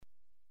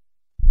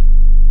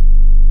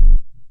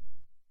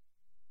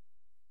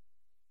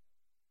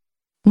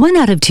1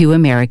 out of 2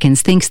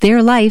 Americans thinks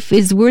their life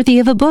is worthy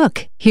of a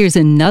book. Here's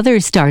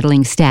another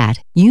startling stat.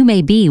 You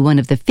may be one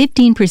of the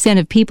 15%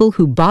 of people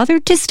who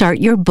bothered to start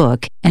your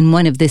book and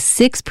one of the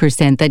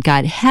 6% that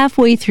got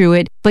halfway through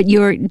it, but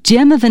your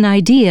gem of an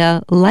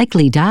idea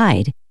likely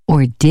died.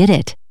 Or did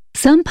it?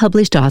 Some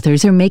published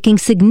authors are making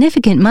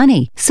significant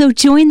money, so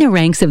join the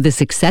ranks of the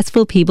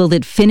successful people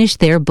that finished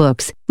their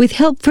books with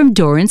help from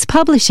Dorrance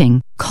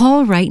Publishing.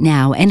 Call right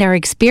now and our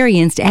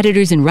experienced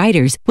editors and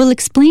writers will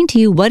explain to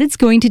you what it's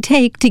going to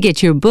take to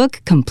get your book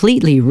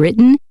completely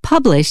written,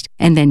 published,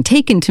 and then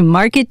taken to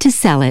market to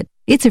sell it.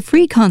 It's a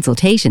free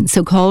consultation,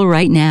 so call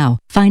right now.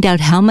 Find out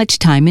how much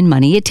time and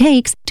money it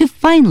takes to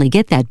finally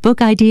get that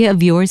book idea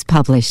of yours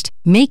published.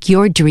 Make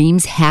your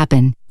dreams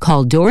happen.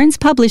 Call Dorrance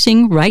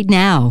Publishing right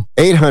now.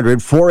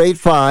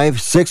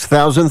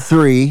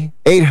 800-485-6003.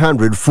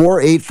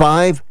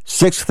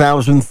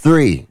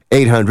 800-485-6003.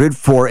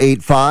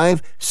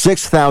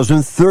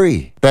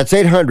 800-485-6003. That's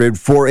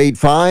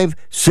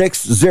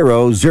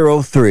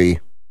 800-485-6003.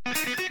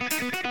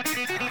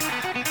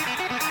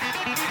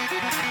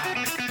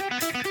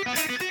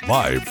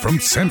 Live from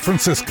San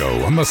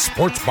Francisco on the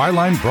Sports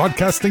Byline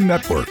Broadcasting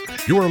Network,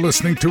 you are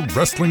listening to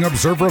Wrestling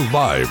Observer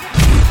Live.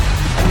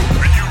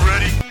 Are you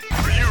ready?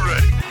 Are you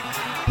ready?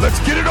 Let's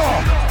get it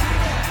on!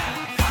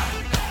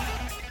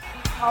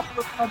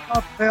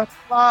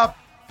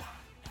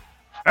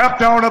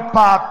 Stepped on a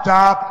pop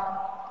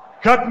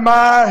top, cut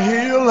my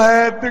heel,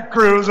 had to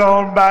cruise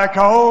on back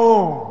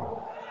home.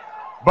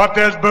 But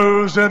there's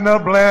booze in the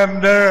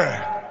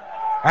blender,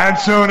 and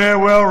soon it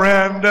will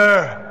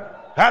render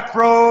that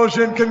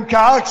frozen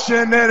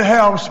concoction that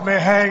helps me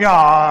hang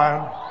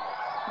on.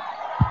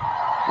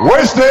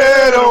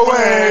 Wasted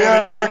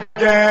away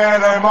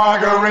again in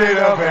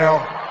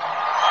Margaritaville,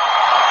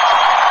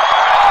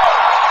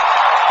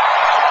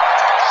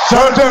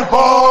 searching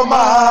for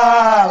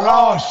my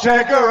lost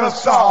shaker of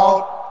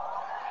salt.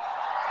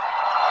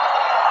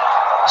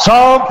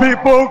 Some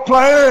people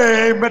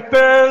claim that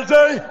there's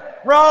a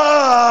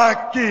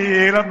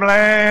Rocky to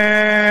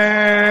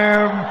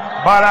blame,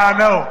 but I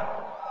know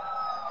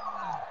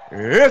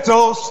it's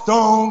old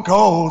Stone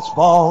Cold's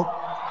fault.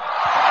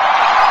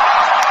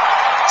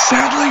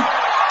 Sadly,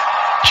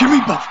 Jimmy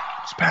Buffett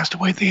has passed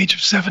away at the age of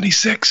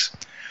 76.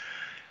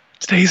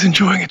 Today he's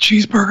enjoying a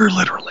cheeseburger,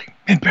 literally,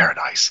 in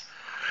paradise.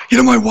 You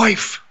know, my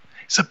wife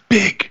is a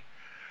big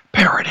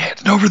parrot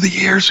head, and over the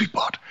years we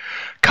bought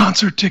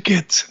concert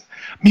tickets and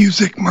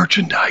music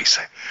merchandise.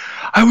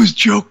 I always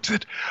joked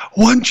that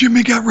one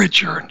Jimmy got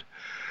richer and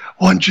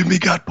one Jimmy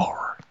got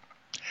poorer.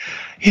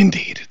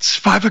 Indeed, it's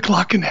 5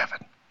 o'clock in heaven.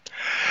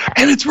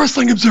 And it's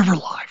Wrestling Observer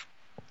Live.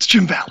 It's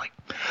Jim Valley.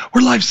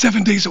 We're live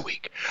 7 days a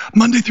week,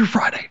 Monday through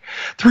Friday,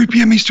 3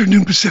 p.m. Eastern,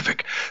 noon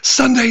Pacific.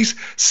 Sundays,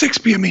 6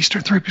 p.m.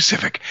 Eastern, 3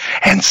 Pacific.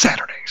 And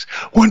Saturdays,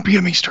 1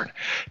 p.m. Eastern,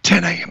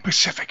 10 a.m.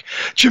 Pacific.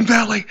 Jim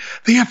Valley,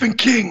 the effing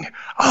king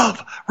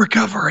of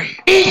recovery.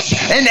 Each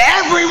and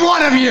every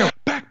one of you.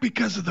 Back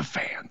because of the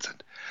fans.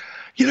 And,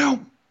 you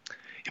know,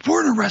 if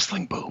we're in a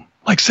wrestling boom,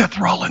 like Seth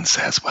Rollins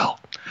says, well,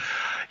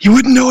 you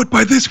wouldn't know it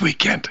by this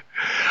weekend.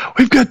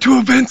 We've got 2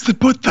 events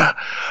that put the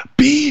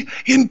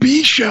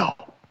B&B show.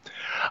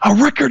 A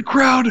record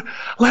crowd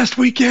last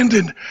weekend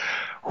and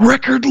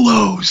record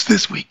lows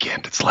this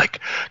weekend. It's like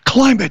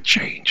climate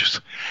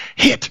change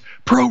hit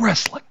pro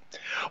wrestling.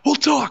 We'll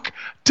talk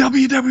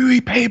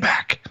WWE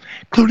Payback,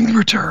 including the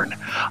return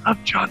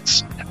of John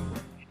Cena,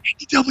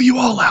 AEW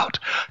All Out,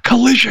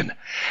 Collision,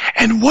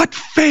 and what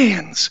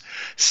fans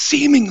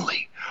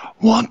seemingly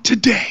want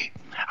today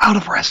out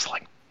of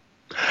wrestling.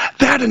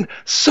 That and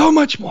so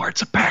much more.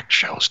 It's a packed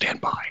show. Stand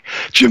by.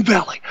 Jim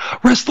Valley,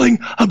 Wrestling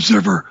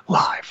Observer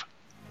Live.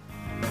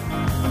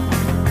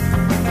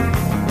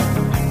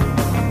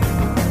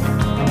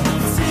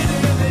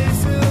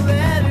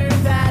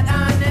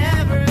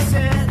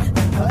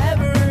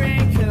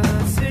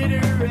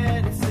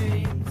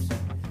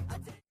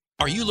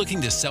 Are you looking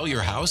to sell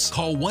your house?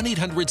 Call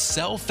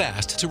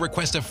 1-800-SELL-FAST to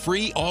request a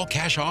free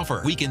all-cash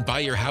offer. We can buy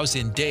your house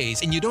in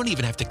days, and you don't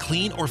even have to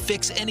clean or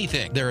fix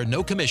anything. There are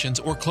no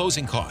commissions or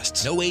closing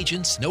costs, no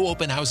agents, no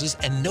open houses,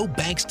 and no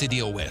banks to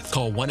deal with.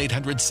 Call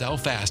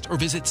 1-800-SELL-FAST or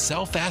visit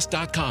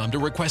sellfast.com to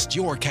request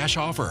your cash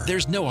offer.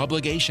 There's no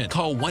obligation.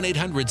 Call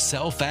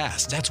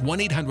 1-800-SELL-FAST. That's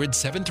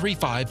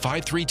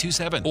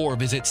 1-800-735-5327 or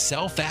visit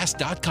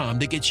sellfast.com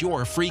to get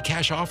your free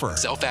cash offer.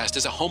 SellFast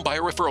is a home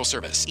buyer referral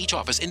service. Each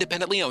office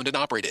independently owned and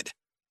operated.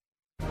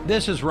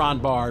 This is Ron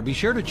Barr. Be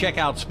sure to check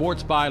out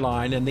Sports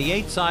Byline and the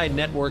 8 Side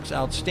Network's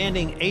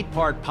outstanding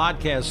 8-part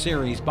podcast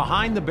series,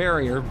 Behind the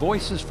Barrier,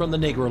 Voices from the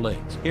Negro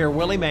Leagues. Hear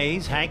Willie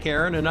Mays, Hank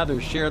Aaron, and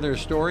others share their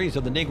stories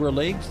of the Negro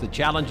Leagues, the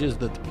challenges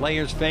that the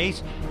players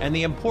face, and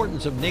the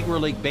importance of Negro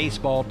League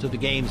baseball to the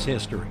game's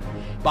history.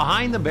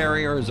 Behind the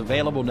Barrier is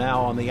available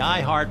now on the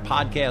iHeart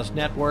Podcast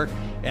Network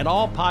and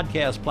all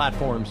podcast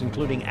platforms,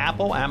 including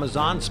Apple,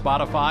 Amazon,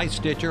 Spotify,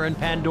 Stitcher, and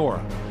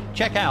Pandora.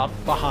 Check out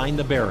Behind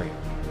the Barrier.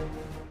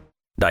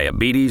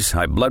 Diabetes,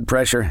 high blood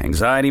pressure,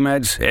 anxiety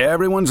meds,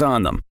 everyone's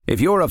on them. If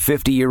you're a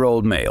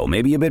 50-year-old male,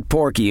 maybe a bit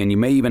porky, and you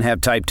may even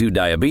have type 2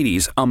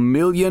 diabetes, $1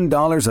 million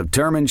of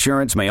term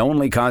insurance may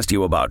only cost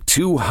you about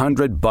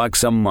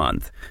 $200 a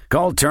month.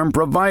 Call Term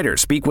Provider.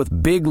 Speak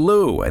with Big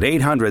Lou at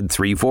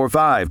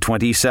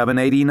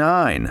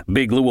 800-345-2789.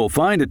 Big Lou will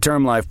find a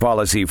term life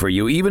policy for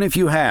you even if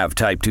you have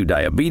type 2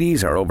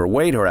 diabetes, are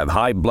overweight, or have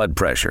high blood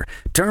pressure.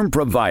 Term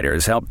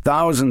Providers help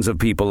thousands of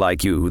people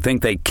like you who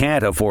think they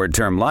can't afford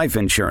term life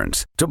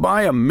insurance. To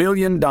buy $1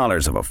 million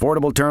of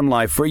affordable term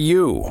life for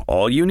you,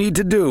 all you need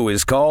to do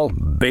is call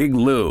Big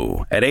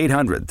Lou at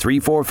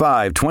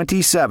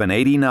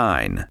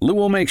 800-345-2789. Lou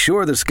will make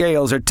sure the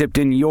scales are tipped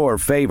in your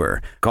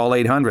favor. Call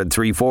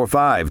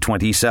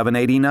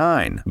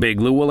 800-345-2789. Big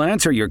Lou will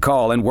answer your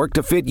call and work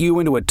to fit you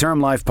into a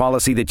term life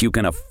policy that you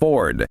can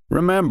afford.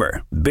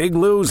 Remember, Big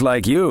Lou's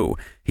like you.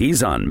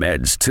 He's on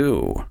meds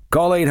too.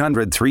 Call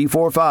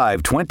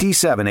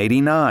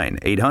 800-345-2789.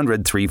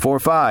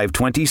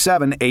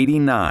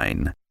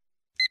 800-345-2789.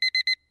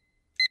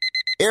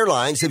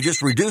 Airlines have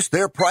just reduced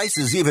their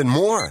prices even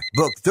more.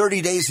 Book 30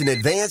 days in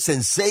advance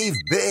and save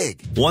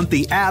big. Want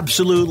the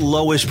absolute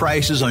lowest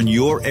prices on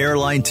your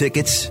airline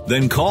tickets?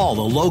 Then call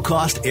the Low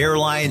Cost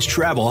Airlines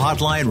Travel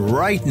Hotline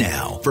right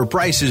now for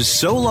prices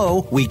so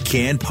low we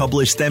can't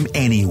publish them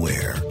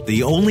anywhere.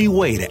 The only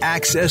way to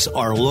access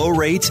our low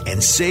rates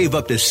and save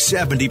up to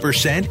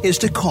 70% is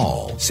to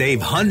call.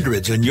 Save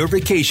hundreds on your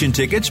vacation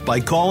tickets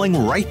by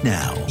calling right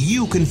now.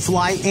 You can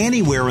fly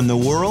anywhere in the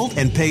world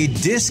and pay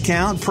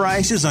discount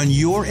prices on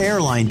your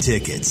airline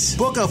tickets.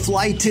 Book a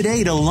flight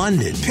today to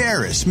London,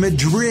 Paris,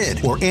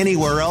 Madrid, or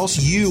anywhere else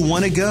you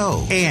want to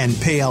go. And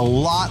pay a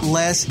lot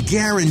less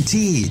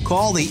guaranteed.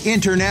 Call the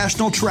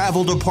International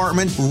Travel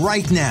Department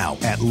right now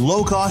at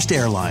Low Cost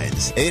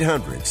Airlines.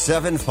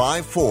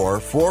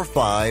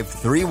 800-754-4531.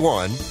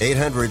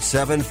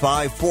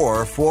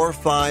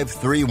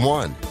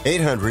 800-754-4531.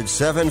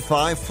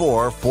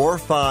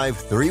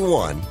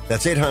 800-754-4531.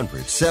 That's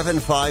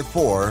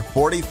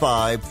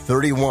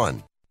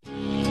 800-754-4531.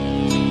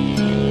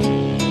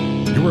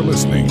 You are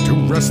listening to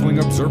Wrestling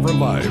Observer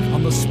Live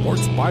on the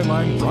Sports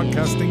Byline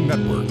Broadcasting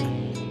Network.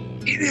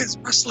 It is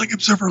Wrestling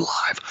Observer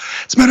Live.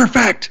 As a matter of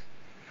fact,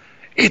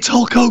 it's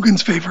Hulk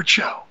Hogan's favorite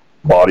show.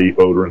 Body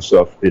odor and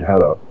stuff, it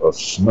had a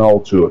smell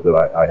to it that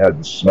I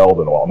hadn't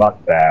smelled in a while.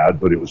 Not bad,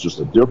 but it was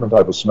just a different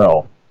type of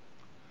smell.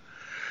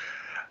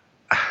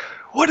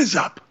 What is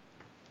up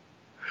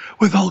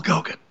with Hulk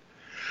Hogan?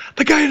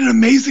 The guy had an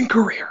amazing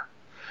career.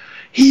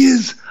 He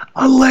is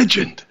a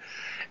legend,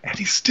 and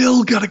he's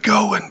still got to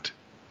go and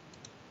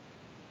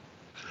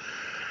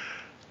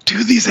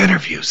do these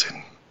interviews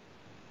in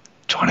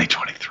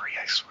 2023,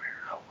 I swear.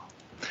 Oh,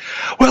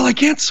 well, I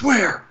can't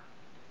swear,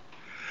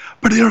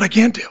 but you know what I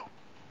can do?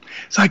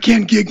 So I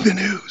can't gig the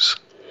news.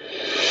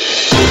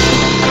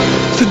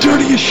 The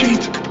dirtiest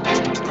sheet.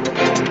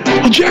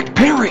 Well, Jack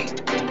Perry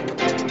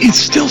is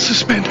still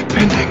suspended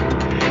pending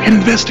an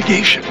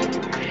investigation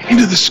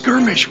into the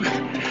skirmish with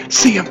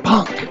CM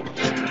Punk.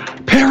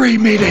 Perry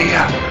made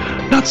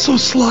a not so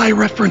sly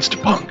reference to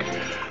Punk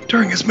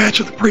during his match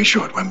at the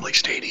pre-show at Wembley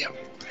Stadium.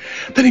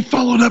 Then he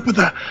followed up with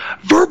a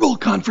verbal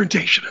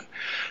confrontation and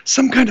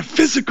some kind of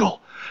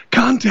physical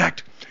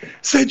contact.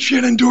 Said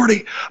Shannon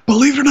Doherty,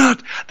 believe it or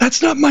not,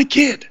 that's not my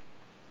kid.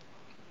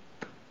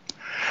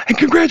 And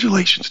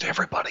congratulations to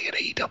everybody at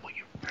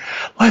AEW.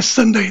 Last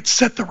Sunday, it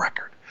set the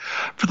record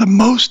for the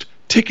most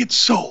tickets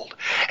sold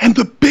and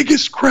the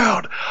biggest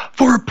crowd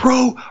for a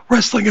pro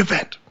wrestling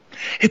event.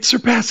 It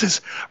surpasses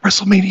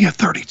WrestleMania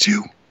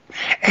 32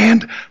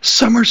 and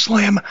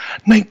SummerSlam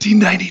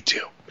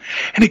 1992.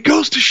 And it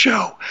goes to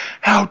show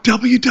how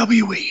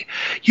WWE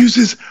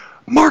uses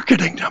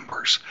marketing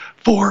numbers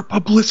for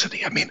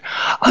publicity. I mean,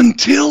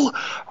 until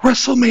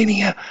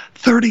WrestleMania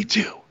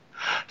 32,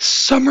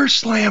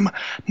 SummerSlam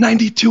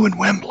 92 in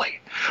Wembley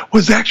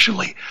was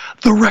actually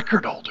the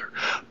record holder.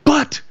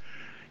 But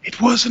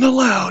it wasn't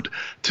allowed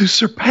to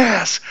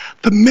surpass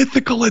the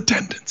mythical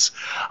attendance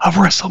of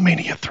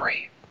WrestleMania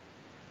 3.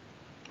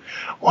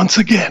 Once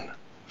again,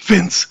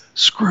 Vince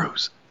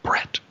screws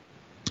Brett.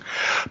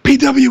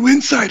 PW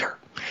Insider,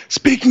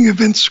 speaking of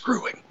Vince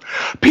screwing,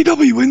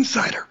 PW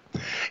Insider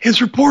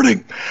is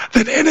reporting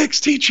that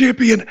NXT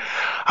champion,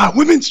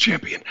 women's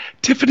champion,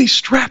 Tiffany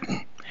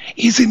Stratton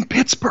is in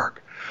Pittsburgh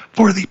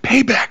for the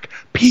Payback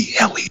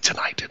PLE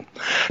tonight. And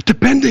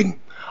depending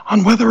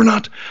on whether or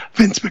not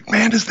Vince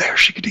McMahon is there,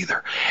 she could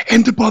either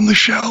end up on the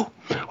show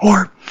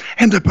or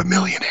end up a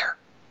millionaire.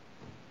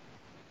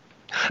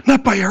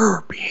 Not by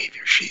her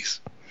behavior. She's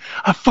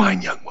a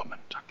fine young woman.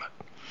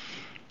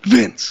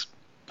 Vince,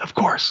 of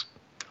course,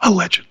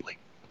 allegedly.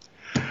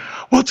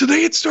 Well,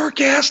 today it's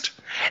Starrcast,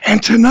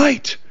 and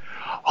tonight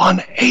on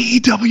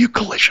AEW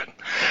Collision,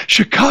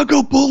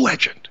 Chicago Bull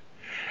legend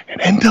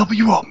and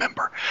NWO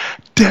member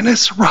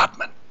Dennis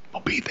Rodman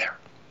will be there.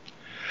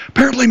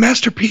 Apparently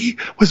Master P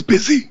was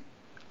busy.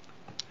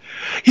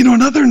 You know,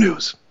 in other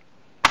news,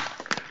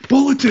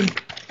 Bulletin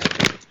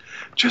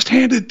just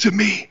handed to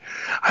me.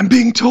 I'm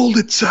being told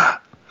it's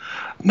not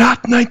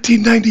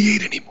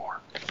 1998 anymore.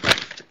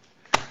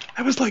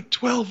 That was like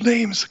 12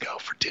 names ago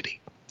for Diddy.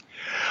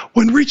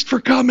 When reached for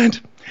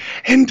comment,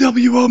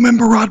 NWO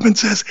member Rodman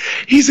says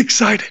he's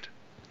excited.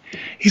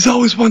 He's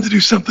always wanted to do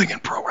something in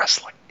pro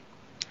wrestling.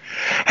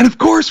 And of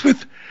course,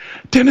 with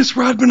Dennis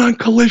Rodman on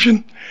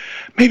Collision,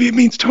 maybe it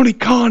means Tony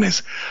Khan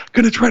is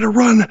going to try to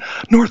run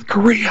North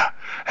Korea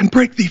and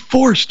break the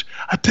forced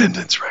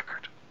attendance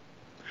record.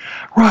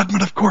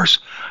 Rodman, of course,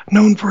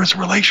 known for his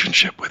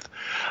relationship with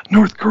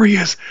North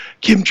Korea's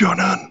Kim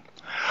Jong-un.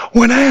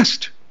 When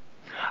asked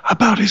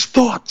about his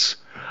thoughts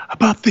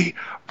about the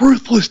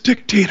ruthless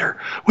dictator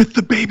with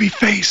the baby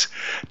face,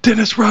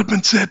 Dennis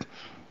Rodman said,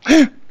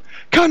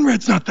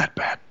 Conrad's not that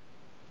bad.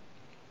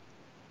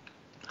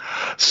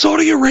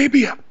 Saudi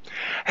Arabia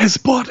has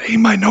bought a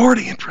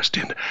minority interest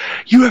in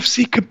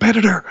UFC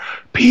competitor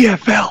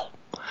PFL.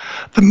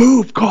 The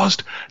move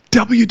caused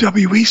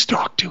WWE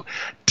stock to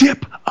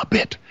dip a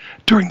bit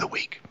during the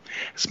week,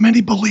 as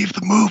many believe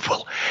the move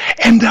will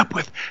end up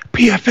with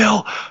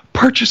PFL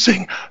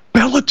purchasing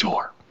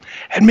Bellator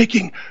and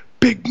making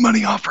big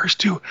money offers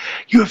to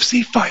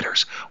UFC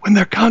fighters when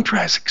their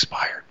contracts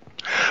expired.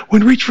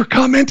 When reached for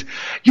comment,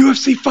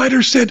 UFC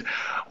fighters said,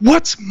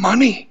 "What's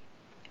money?"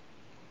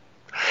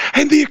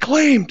 And the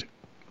Acclaimed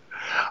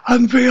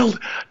unveiled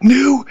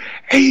new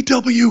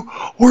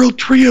AEW World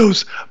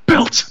Trios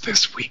belts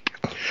this week.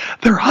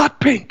 They're hot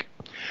pink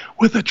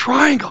with a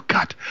triangle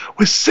cut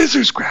with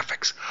scissors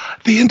graphics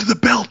at the end of the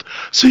belt,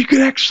 so you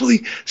can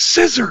actually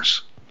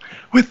scissors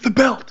with the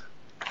belt.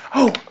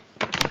 Oh,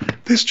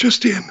 this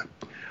just in.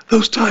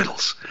 Those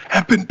titles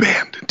have been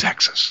banned in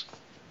Texas.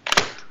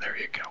 There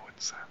you go.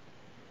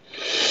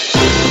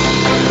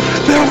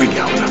 There we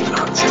go. Enough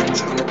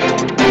nonsense.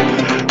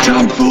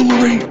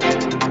 Tomfoolery.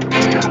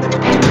 Yeah.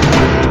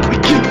 We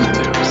give the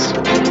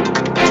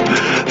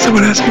news.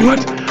 Someone asking, what?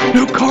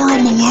 No Karl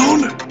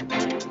Malone?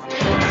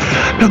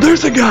 Now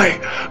there's a guy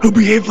who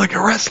behaved like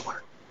a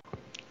wrestler.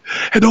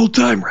 An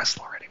old-time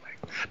wrestler, anyway.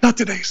 Not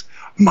today's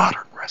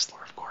modern wrestler,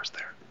 of course.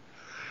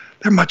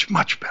 They're much,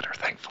 much better,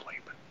 thankfully.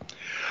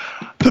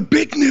 But the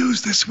big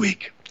news this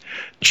week,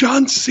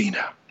 John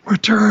Cena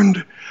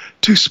returned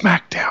to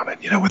SmackDown.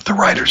 And, with the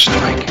writer's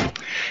strike,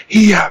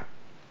 he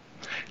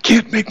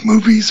can't make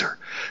movies or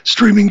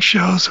streaming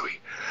shows, so he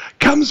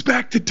comes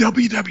back to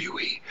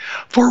WWE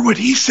for what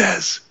he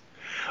says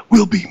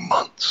will be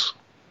months.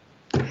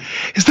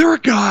 Is there a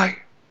guy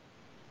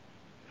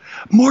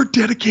more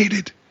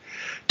dedicated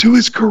to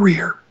his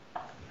career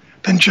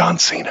than John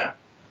Cena?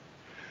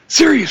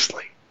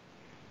 Seriously.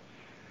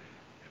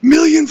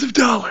 Millions of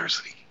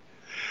dollars. He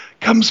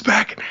comes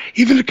back.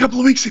 Even a couple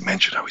of weeks he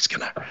mentioned how he's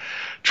going to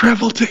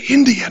travel to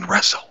India and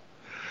wrestle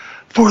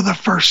for the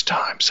first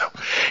time. So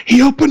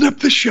he opened up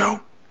the show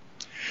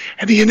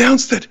and he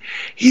announced that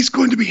he's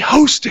going to be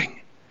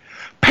hosting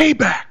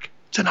Payback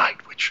tonight,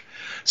 which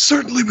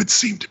certainly would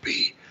seem to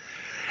be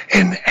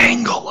an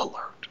angle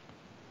alert.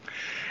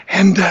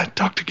 And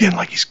talked again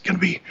like he's going to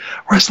be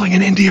wrestling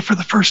in India for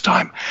the first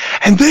time.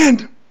 And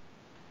then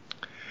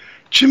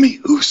Jimmy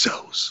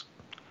Uso's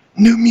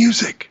new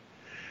music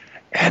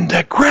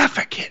and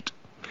graphic hit.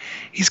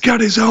 He's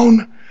got his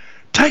own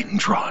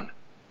Titantron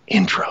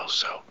intro.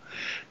 So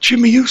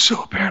Jimmy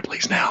Uso apparently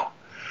is now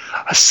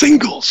a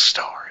singles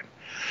star. And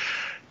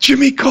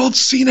Jimmy called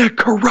Cena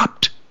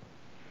corrupt,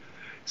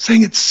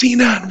 saying that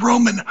Cena and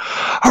Roman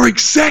are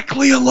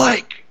exactly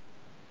alike.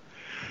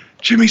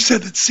 Jimmy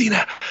said that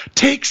Cena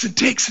takes and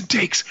takes and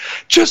takes,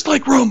 just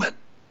like Roman.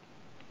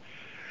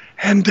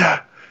 And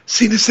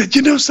Cena said,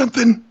 you know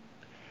something?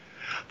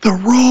 The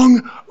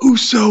wrong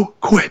Uso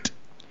quit.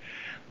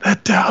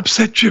 That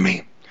upset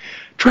Jimmy.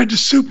 Tried to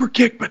super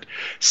kick, but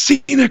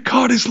Cena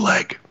caught his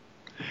leg.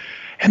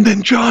 And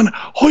then John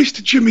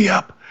hoisted Jimmy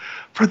up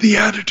for the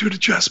attitude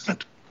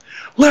adjustment.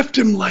 Left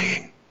him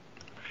laying.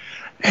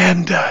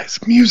 And his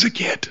music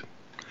hit.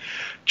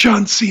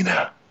 John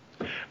Cena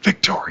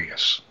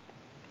victorious.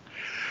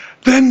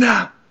 Then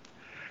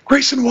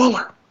Grayson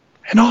Waller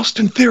and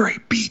Austin Theory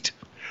beat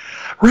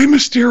Rey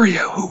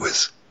Mysterio, who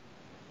was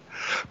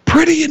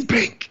pretty in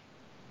pink,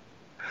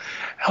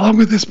 along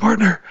with his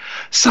partner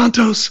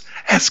Santos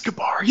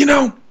Escobar.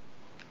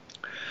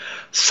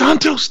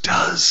 Santos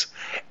does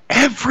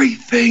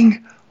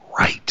everything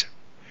right.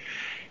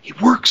 He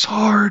works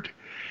hard.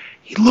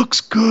 He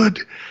looks good.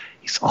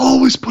 He's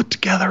always put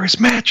together. His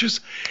matches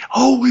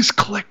always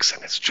clicks,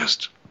 and it's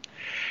just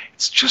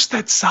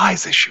that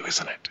size issue,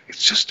 isn't it?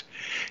 It's just,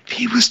 if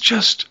he was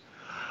just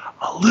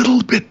a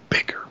little bit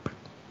bigger.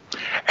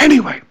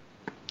 Anyway,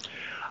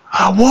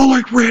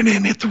 Waller ran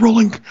in, hit the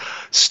rolling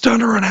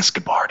stunner on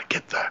Escobar to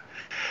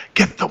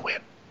get the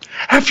win.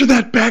 After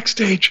that,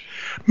 backstage,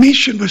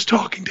 Mishin was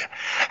talking to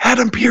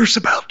Adam Pearce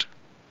about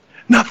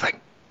nothing.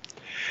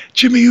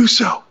 Jimmy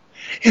Uso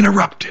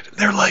interrupted, and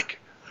they're like,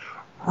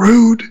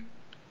 rude.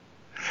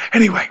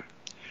 Anyway,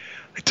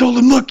 they told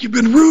him, look, you've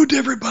been rude to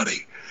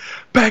everybody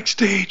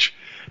backstage.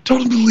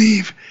 Told him to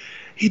leave.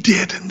 He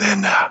did, and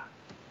then, I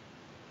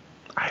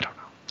don't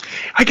know.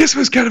 I guess it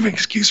was kind of an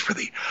excuse for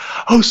the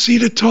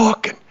OC to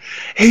talk and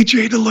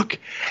AJ to look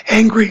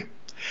angry.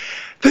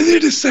 They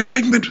did a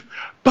segment,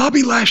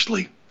 Bobby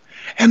Lashley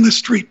and the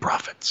Street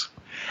Profits.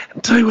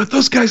 And tell you what,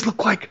 those guys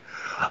look like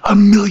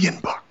 $1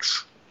 million.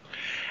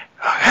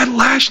 Had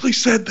Lashley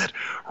said that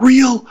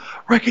real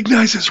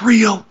recognizes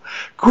real,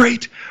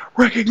 great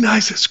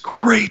recognizes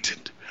great,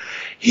 and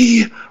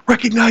he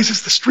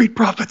recognizes the Street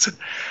Profits, and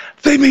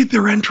they made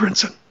their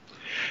entrance, and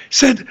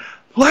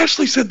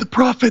Lashley said the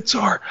Profits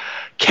are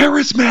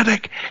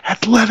charismatic,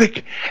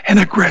 athletic, and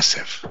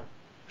aggressive.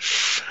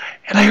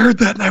 And I heard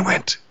that and I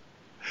went,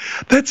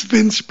 that's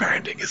Vince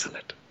branding, isn't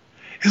it?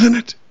 Isn't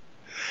it?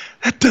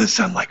 That does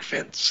sound like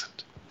Vince.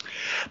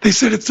 They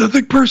said it's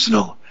nothing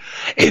personal,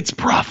 it's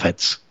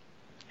Profits.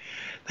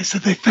 They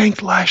said they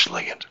thanked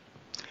Lashley, and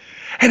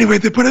anyway,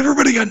 they put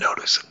everybody on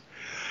notice. And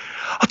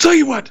I'll tell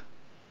you what,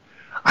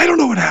 I don't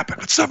know what happened,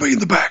 but somebody in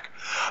the back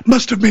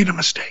must have made a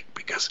mistake,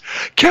 because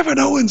Kevin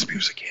Owens'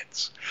 music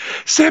hits,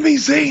 Sami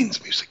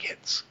Zayn's music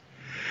hits,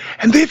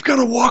 and they've got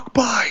to walk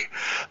by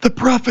the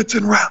Profits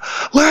and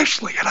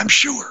Lashley, and I'm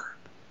sure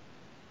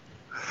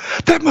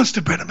that must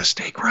have been a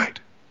mistake, right?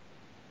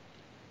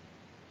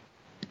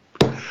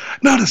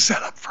 Not a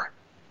setup for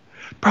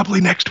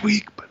probably next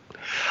week, but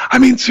I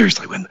mean,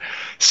 seriously, when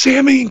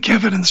Sami and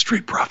Kevin and the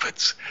Street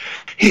Profits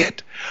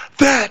hit,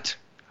 that's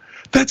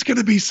going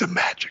to be some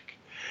magic.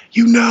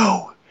 You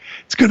know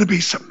it's going to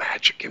be some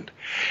magic. And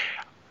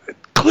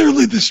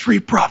clearly the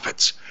Street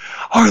Profits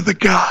are the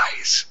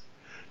guys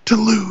to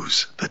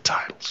lose the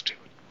titles to.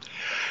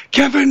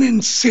 Kevin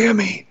and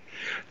Sami,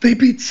 they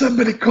beat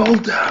somebody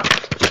called,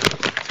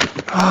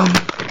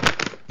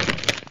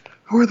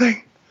 who are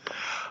they?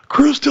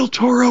 Cruz del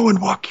Toro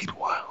and Joaquin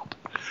Wilde.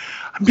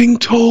 I'm being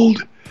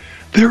told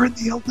they're in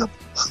the LW.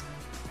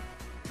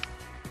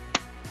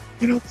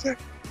 You know what I'm saying?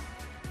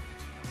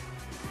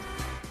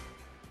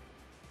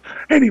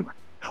 Anyway,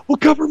 we'll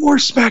cover more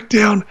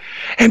SmackDown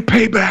and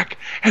Payback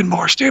and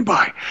more. Stand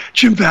by.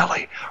 Jim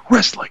Valley,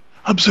 Wrestling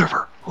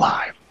Observer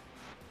Live.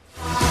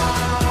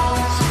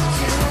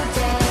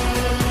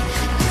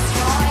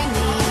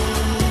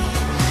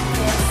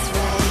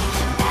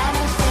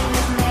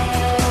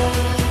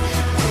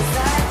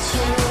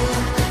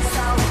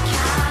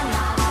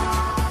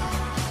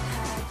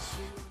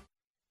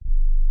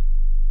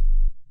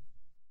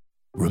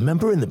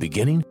 Remember in the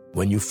beginning,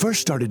 when you first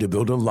started to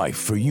build a life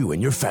for you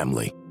and your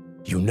family,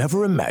 you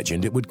never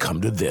imagined it would come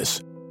to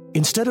this.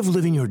 Instead of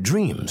living your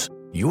dreams,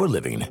 you're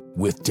living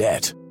with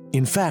debt.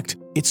 In fact,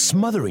 it's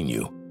smothering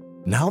you.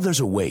 Now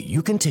there's a way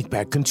you can take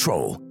back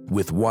control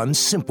with one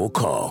simple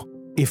call.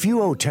 If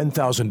you owe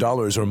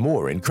 $10,000 or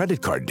more in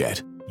credit card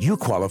debt, you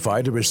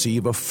qualify to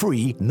receive a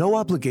free,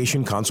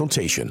 no-obligation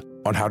consultation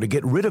on how to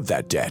get rid of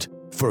that debt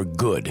for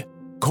good.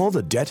 Call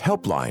the Debt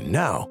Helpline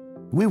now.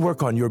 We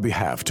work on your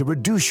behalf to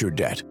reduce your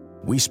debt.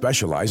 We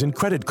specialize in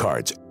credit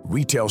cards,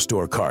 retail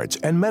store cards,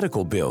 and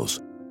medical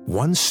bills.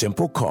 One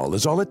simple call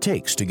is all it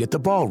takes to get the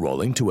ball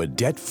rolling to a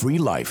debt-free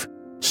life.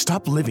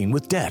 Stop living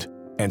with debt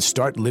and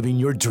start living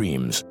your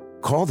dreams.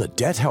 Call the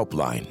Debt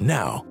Helpline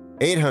now.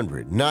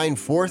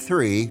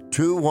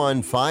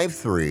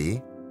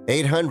 800-943-2153.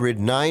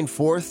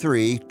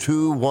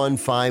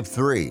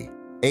 800-943-2153.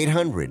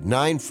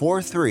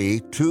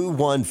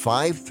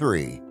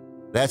 800-943-2153.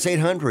 That's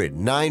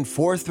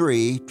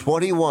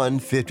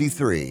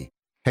 800-943-2153.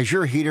 Has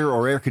your heater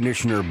or air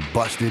conditioner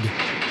busted?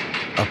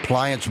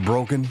 Appliance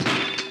broken?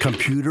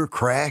 Computer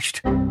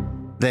crashed?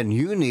 Then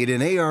you need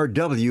an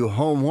ARW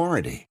home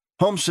warranty.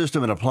 Home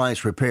system and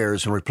appliance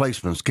repairs and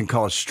replacements can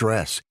cause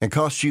stress and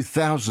cost you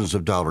thousands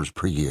of dollars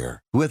per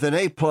year. With an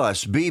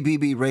A-plus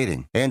BBB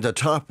rating and a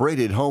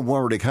top-rated home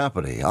warranty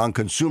company on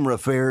Consumer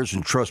Affairs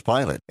and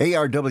Trustpilot,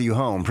 ARW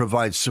Home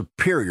provides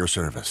superior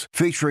service,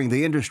 featuring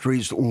the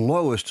industry's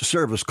lowest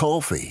service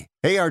call fee.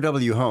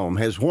 ARW Home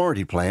has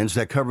warranty plans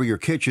that cover your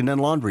kitchen and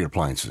laundry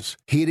appliances,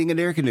 heating and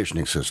air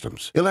conditioning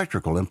systems,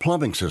 electrical and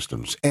plumbing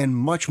systems, and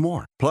much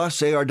more.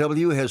 Plus,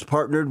 ARW has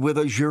partnered with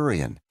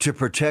Azurian to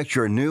protect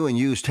your new and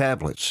used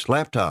tablets,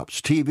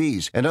 laptops,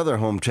 TVs, and other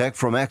home tech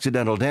from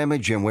accidental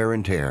damage and wear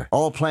and tear.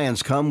 All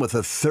plans come with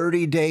a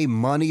 30-day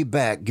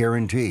money-back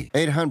guarantee.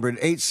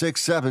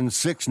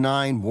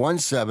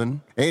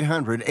 800-867-6917.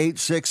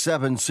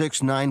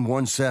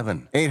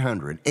 800-867-6917.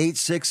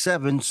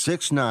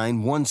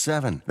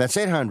 800-867-6917. That's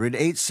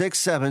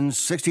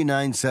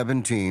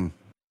 800-867-6917.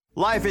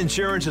 Life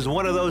insurance is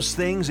one of those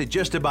things that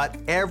just about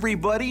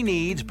everybody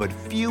needs, but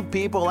few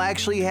people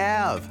actually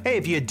have. Hey,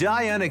 if you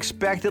die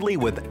unexpectedly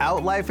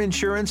without life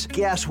insurance,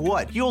 guess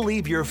what? You'll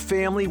leave your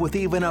family with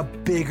even a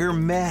bigger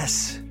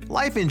mess.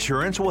 Life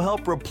insurance will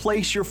help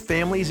replace your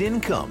family's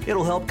income.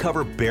 It'll help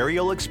cover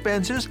burial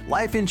expenses.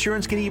 Life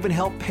insurance can even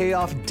help pay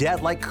off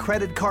debt like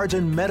credit cards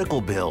and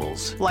medical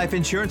bills. Life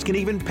insurance can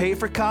even pay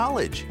for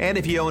college. And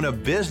if you own a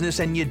business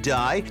and you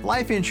die,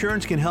 life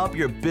insurance can help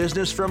your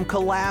business from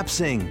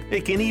collapsing.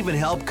 It can even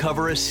help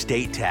cover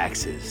estate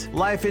taxes.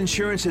 Life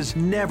insurance has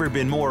never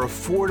been more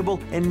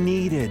affordable and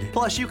needed.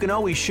 Plus, you can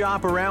always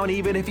shop around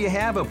even if you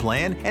have a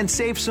plan and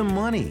save some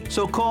money.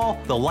 So call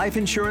the Life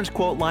Insurance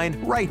Quote Line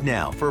right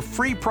now for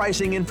free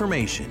pricing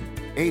information.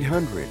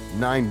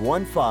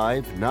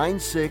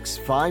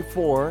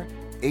 800-915-9654.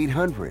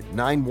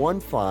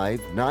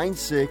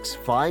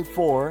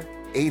 800-915-9654.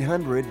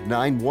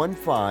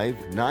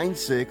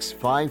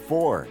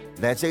 800-915-9654.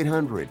 That's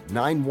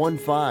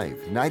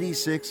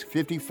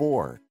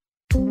 800-915-9654.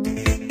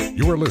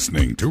 You are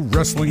listening to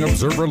Wrestling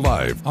Observer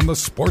Live on the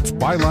Sports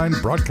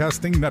Byline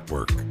Broadcasting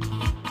Network.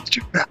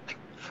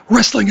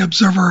 Wrestling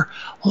Observer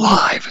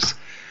Live.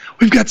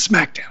 We've got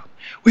SmackDown.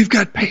 We've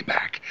got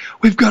Payback.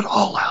 We've got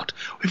All Out.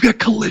 We've got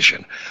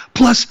Collision.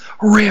 Plus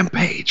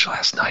Rampage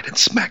last night and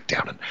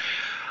SmackDown. And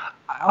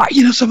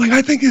you know something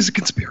I think is a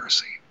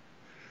conspiracy.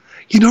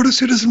 You notice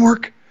who doesn't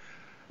work?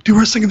 Do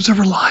Wrestling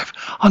Observer Live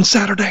on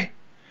Saturday?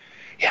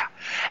 Yeah.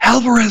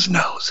 Alvarez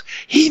knows.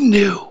 He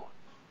knew.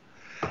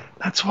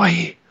 That's why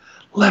he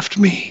left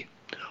me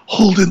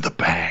holding the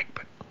bag.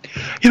 But,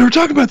 you know, we're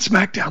talking about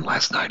SmackDown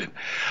last night, and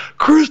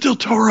Cruz del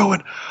Toro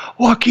and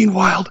Joaquin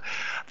Wilde,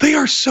 they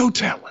are so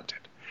talented.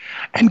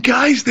 And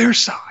guys their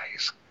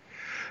size,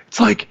 it's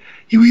like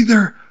you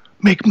either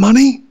make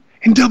money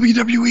in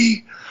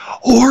WWE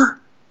or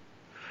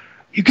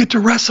you get to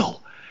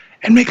wrestle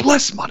and make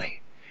less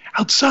money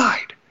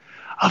outside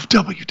of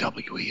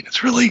WWE. And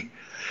it's really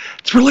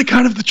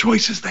kind of the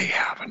choices they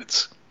have. And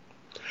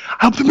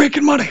I hope they're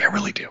making money. I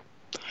really do.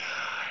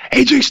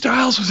 AJ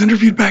Styles was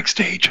interviewed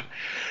backstage and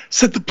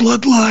said the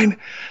Bloodline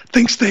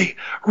thinks they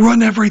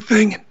run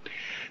everything, and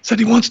said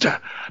he wants to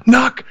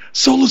knock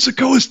Solo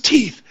Sikoa's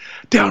teeth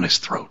down his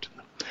throat.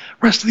 The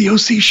rest of the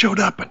OC showed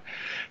up and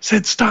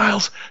said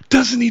Styles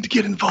doesn't need to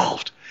get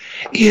involved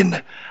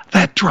in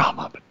that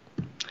drama. But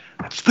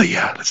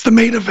that's the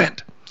main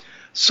event.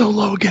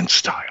 Solo against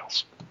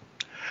Styles.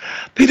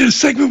 They did a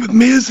segment with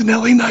Miz and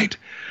LA Knight.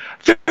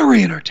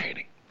 Very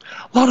entertaining.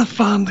 A lot of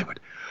fun. They went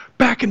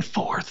back and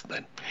forth.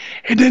 Then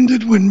it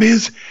ended when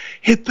Miz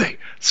hit the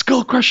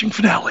skull-crushing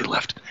finale,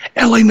 left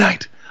LA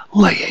Knight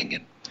laying.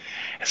 And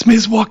as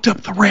Miz walked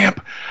up the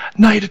ramp,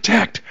 Knight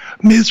attacked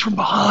Miz from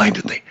behind,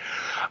 and they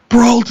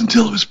brawled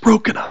until it was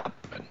broken up.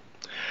 And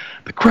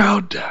the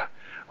crowd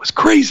was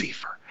crazy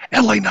for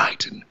LA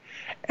Knight and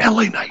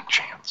LA Knight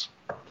chants.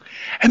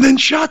 And then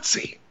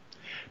Shotzi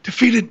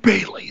defeated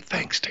Bayley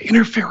thanks to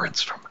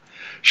interference from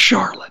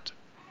Charlotte.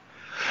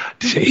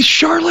 Is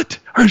Shotzi,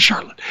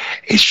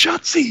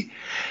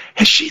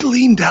 has she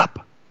leaned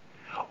up?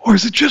 Or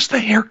is it just the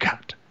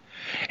haircut?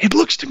 It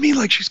looks to me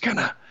like she's kind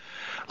of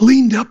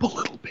leaned up a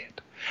little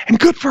bit. And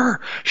good for her.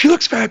 She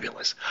looks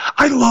fabulous.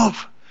 I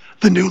love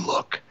the new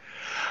look.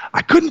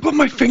 I couldn't put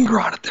my finger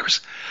on it. There was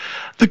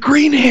the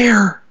green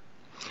hair.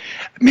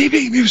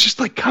 Maybe it was just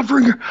like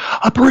covering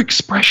up her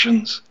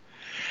expressions.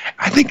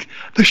 I think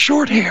the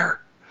short hair,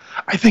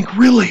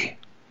 really,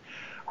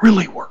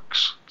 really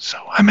works. So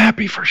I'm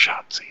happy for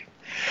Shotzi.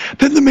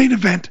 Then the main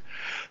event,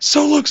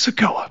 Solo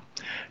Sikoa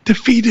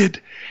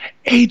defeated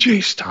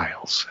AJ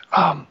Styles.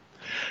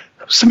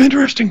 Some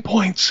interesting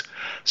points.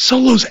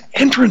 Solo's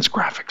entrance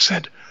graphic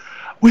said,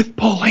 with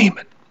Paul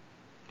Heyman.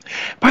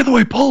 By the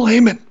way, Paul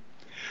Heyman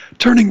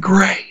turning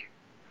gray.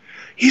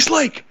 He's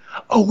like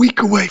a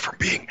week away from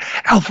being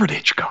Alfred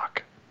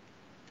Hitchcock.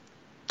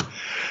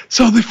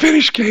 So the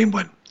finish came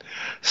when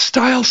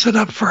Styles set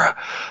up for a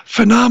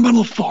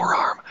phenomenal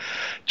forearm.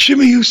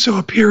 Jimmy Uso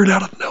appeared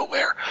out of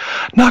nowhere,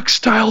 knocked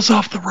Styles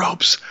off the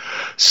ropes.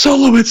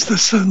 Solo hits the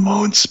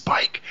Samoan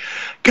spike,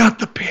 got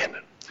the pin.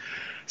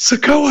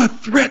 Sikoa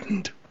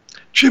threatened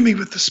Jimmy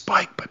with the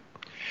spike, but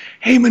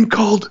Heyman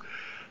called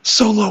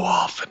Solo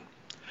off, and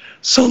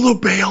Solo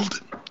bailed.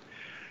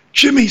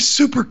 Jimmy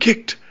super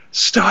kicked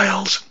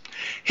Styles,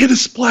 hit a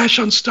splash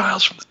on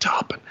Styles from the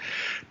top, and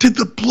did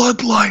the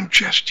bloodline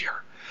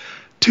gesture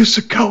to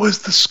Sikoa as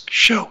the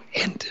show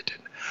ended.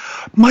 And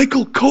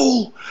Michael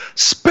Cole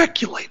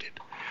speculated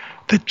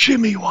that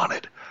Jimmy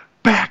wanted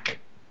back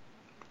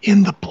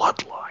in the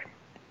bloodline.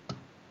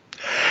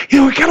 You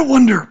know, I kind of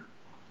wonder,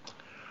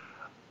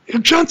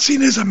 John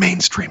Cena is a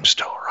mainstream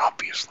star,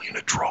 obviously, in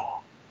a draw.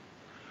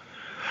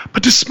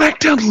 But does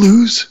SmackDown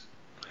lose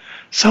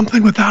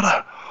something without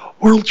a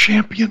world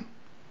champion?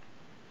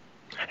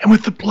 And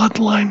with the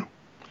bloodline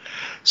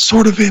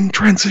sort of in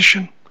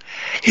transition?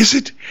 Is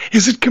it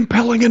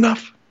compelling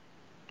enough?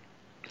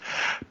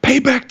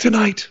 Payback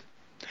tonight.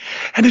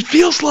 And it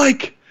feels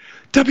like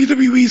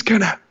WWE's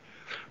kind of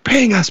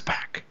paying us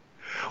back.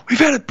 We've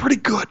had it pretty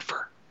good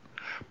for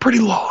pretty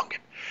long.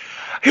 And,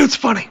 you know, it's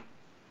funny.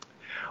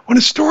 When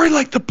a story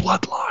like The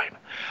Bloodline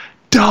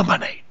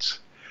dominates,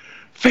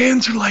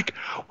 fans are like,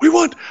 we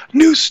want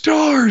new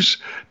stars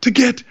to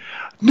get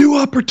new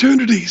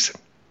opportunities.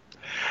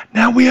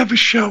 Now we have a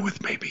show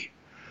with maybe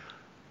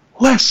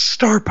less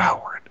star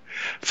power. And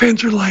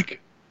fans are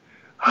like,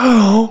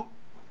 oh,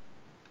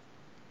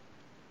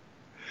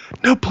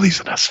 no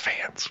pleasing us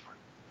fans.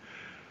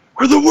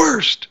 We're the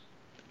worst.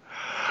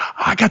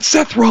 I got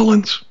Seth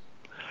Rollins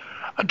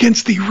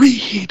against the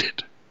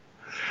reheated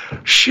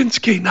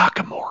Shinsuke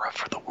Nakamura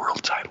for the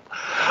world title.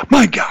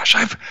 My gosh,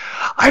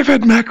 I've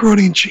had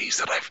macaroni and cheese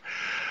that I've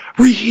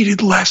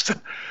reheated less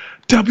than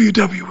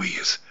WWE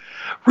has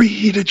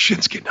reheated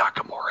Shinsuke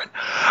Nakamura.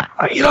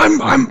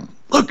 And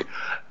look,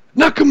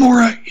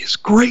 Nakamura is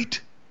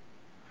great.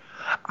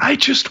 I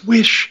just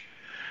wish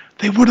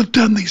they would have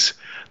done these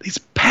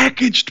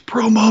packaged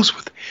promos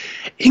with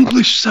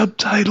English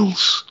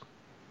subtitles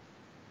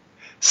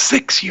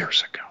 6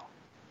 years ago.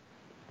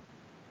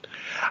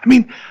 I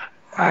mean,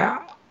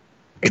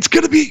 it's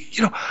going to be,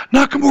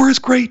 Nakamura is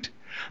great.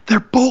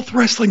 They're both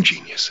wrestling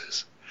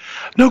geniuses.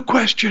 No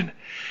question,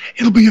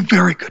 it'll be a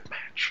very good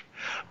match.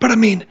 But I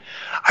mean,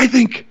 I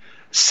think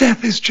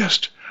Seth is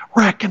just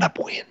racking up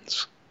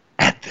wins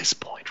at this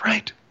point,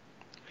 right?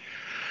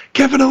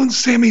 Kevin Owens,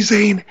 Sami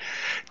Zayn,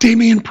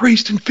 Damian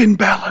Priest, and Finn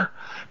Balor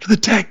for the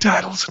tag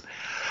titles.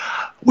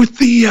 With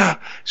the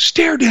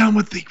stare down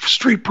with the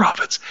Street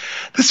Profits,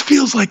 this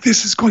feels like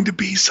this is going to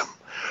be some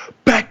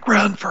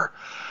background for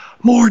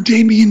more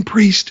Damian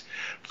Priest,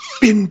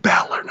 Finn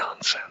Balor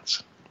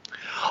nonsense.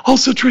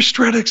 Also, Trish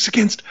Stratus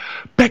against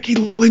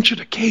Becky Lynch in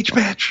a cage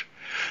match.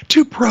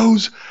 Two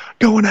pros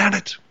going at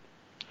it.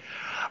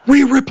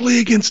 Rhea Ripley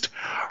against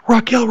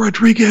Raquel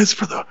Rodriguez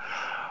for the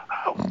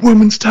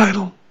women's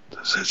title.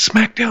 Is it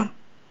SmackDown?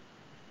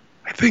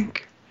 I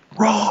think.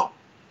 Raw.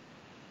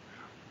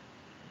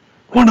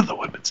 One of the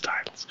women's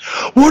titles.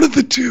 One of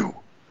the two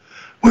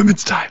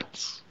women's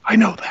titles. I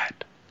know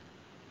that.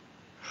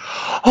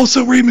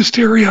 Also, Rey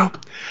Mysterio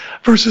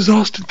versus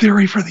Austin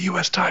Theory for the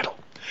U.S. title.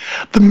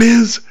 The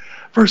Miz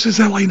versus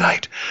LA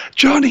Knight.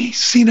 Johnny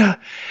Cena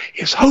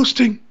is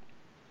hosting.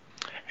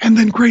 And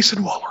then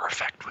Grayson Waller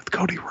effect with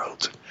Cody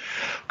Rhodes.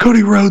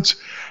 Cody Rhodes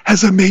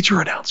has a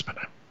major announcement.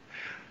 I'm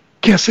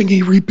guessing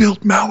he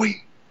rebuilt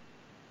Maui.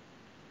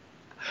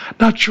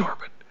 Not sure,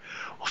 but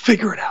we'll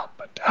figure it out.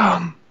 But,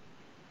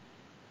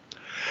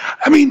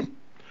 I mean,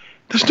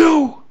 there's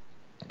no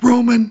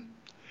Roman.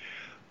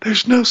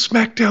 There's no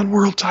SmackDown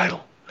World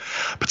title.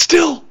 But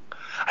still,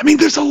 I mean,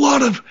 there's a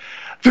lot of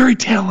very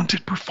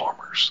talented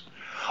performers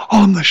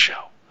on the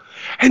show.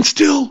 And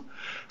still,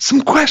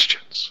 some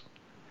questions.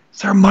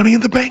 Is there Money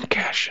in the Bank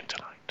cash in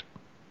tonight?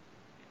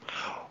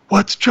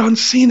 What's John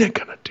Cena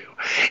going to do?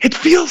 It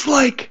feels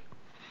like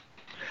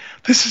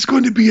this is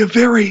going to be a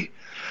very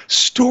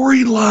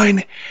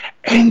storyline,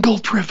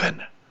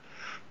 angle-driven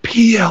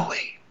PLE.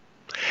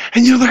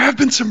 And, there have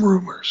been some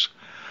rumors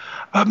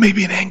about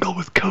maybe an angle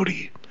with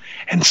Cody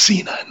and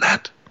Cena, and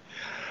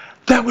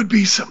that would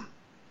be some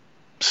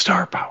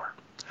star power.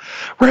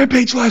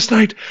 Rampage last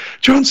night,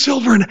 Joan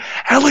Silver and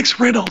Alex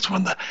Reynolds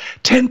won the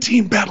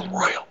 10-team Battle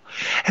Royal,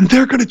 and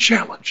they're going to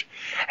challenge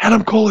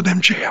Adam Cole and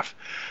MJF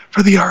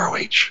for the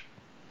ROH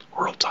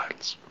World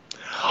titles.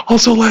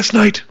 Also last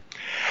night,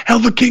 El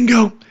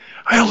Hijo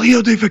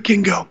de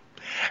Vikingo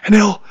and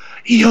El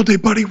Hijo de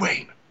Buddy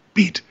Wayne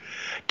beat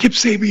Kip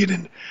Sabian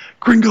and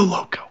Gringo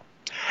Loco.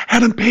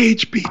 Adam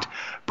Page beat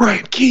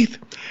Bryan Keith.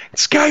 And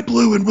Sky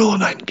Blue and Willow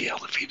Nightingale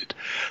defeated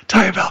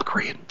Taya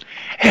Valkyrie and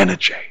Anna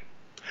Jay.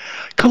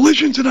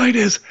 Collision tonight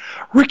is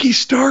Ricky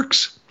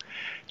Starks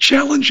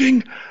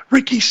challenging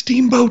Ricky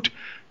Steamboat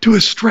to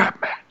a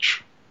strap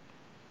match.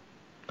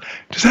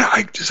 Does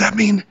that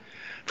mean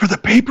for the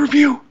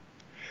pay-per-view?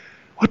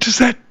 What does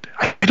that...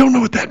 I don't know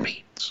what that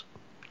means.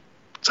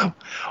 So,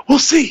 we'll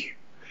see.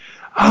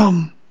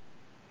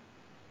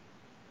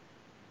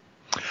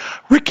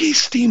 Ricky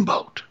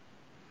Steamboat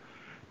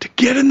to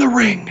get in the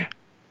ring.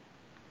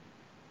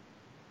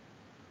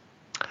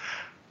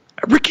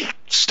 Ricky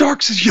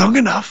Starks is young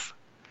enough.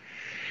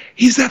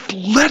 He's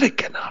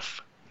athletic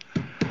enough.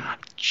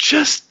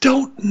 Just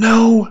don't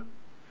know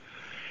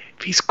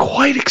if he's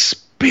quite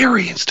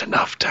experienced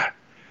enough to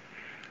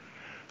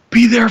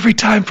be there every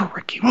time for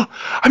Ricky. Well,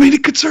 I mean,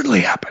 it could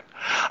certainly happen.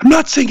 I'm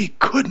not saying he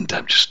couldn't.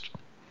 I'm just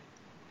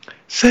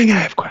saying I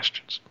have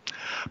questions.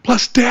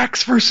 Plus,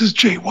 Dax versus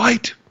Jay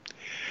White.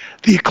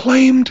 The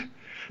Acclaimed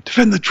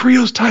defend the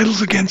trios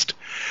titles against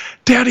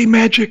Daddy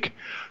Magic,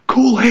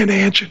 Cool Hand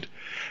Ange, and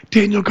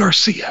Daniel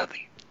Garcia, the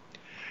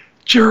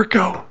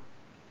Jericho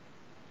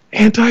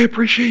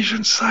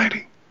Anti-Appreciation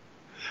Society.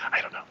 I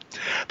don't know.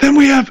 Then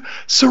we have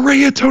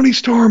Saraya, Toni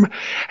Storm,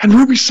 and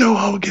Ruby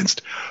Soho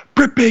against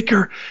Britt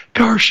Baker,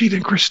 Cara Sheet,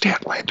 and Chris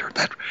Statlander.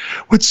 That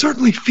would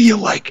certainly feel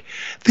like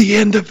the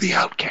end of the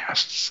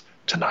Outcasts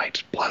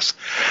tonight. Plus,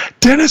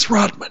 Dennis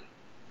Rodman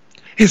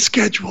is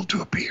scheduled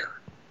to appear,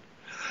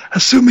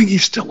 assuming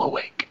he's still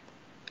awake.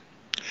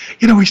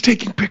 He's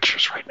taking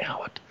pictures right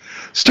now at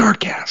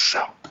StarCast,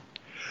 so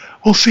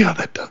we'll see how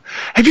that does.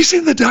 Have you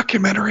seen the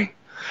documentary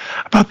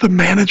about the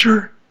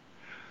manager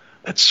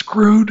that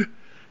screwed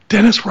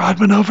Dennis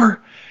Rodman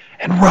over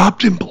and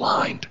robbed him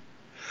blind?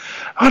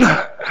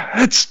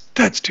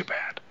 That's too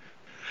bad.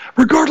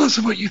 Regardless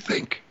of what you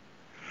think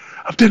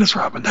of Dennis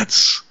Rodman,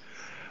 that's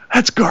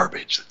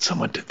garbage that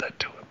someone did that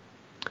to him.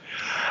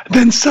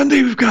 Then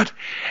Sunday we've got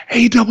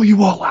AEW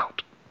All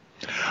Out.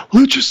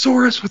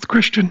 Luchasaurus with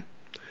Christian,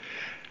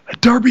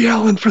 Darby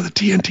Allin for the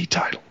TNT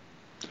title.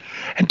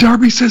 And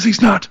Darby says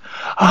he's not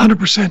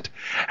 100%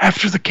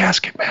 after the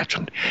casket match.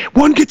 And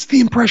one gets the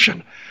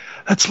impression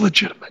that's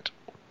legitimate.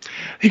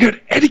 You got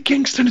Eddie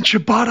Kingston and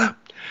Shibata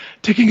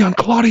taking on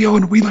Claudio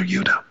and Wheeler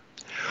Yuta.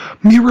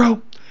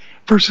 Miro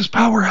versus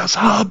Powerhouse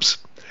Hobbs.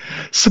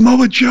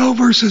 Samoa Joe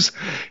versus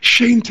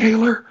Shane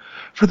Taylor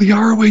for the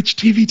ROH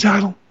TV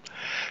title.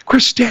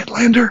 Chris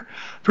Statlander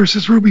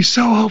versus Ruby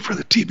Soho for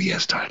the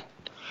TBS title.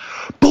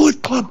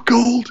 Club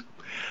Gold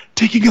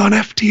taking on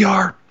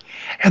FTR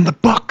and the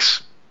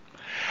Bucks.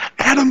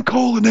 Adam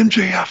Cole and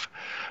MJF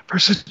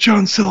versus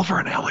John Silver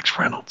and Alex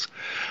Reynolds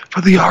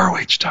for the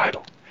ROH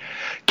title.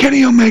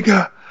 Kenny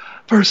Omega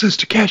versus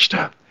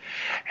Takeshita,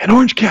 and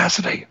Orange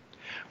Cassidy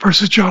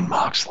versus Jon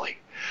Moxley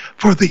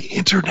for the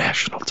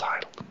international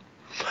title.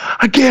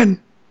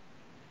 Again,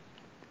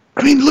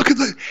 I mean, look at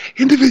the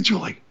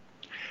individually.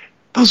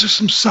 Those are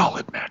some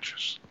solid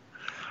matches.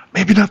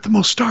 Maybe not the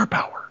most star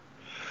power,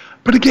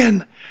 but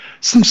again,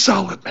 some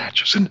solid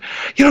matches. And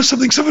you know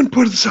something? Someone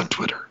put this on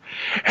Twitter,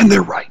 and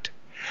they're right.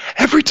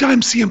 Every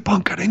time CM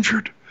Punk got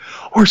injured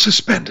or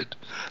suspended,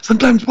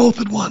 sometimes both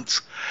at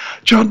once,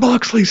 Jon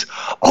Moxley's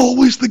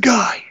always the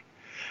guy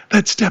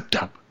that stepped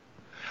up,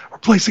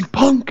 replacing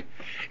Punk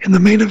in the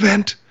main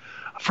event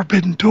of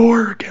Forbidden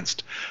Door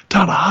against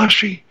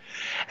Tanahashi,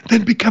 and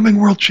then becoming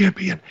world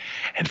champion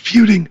and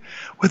feuding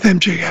with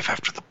MJF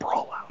after the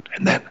brawl out.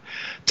 And then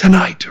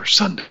tonight, or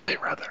Sunday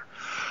rather,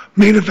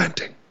 main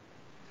eventing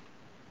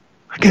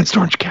against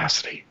Orange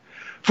Cassidy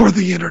for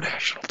the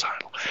international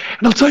title.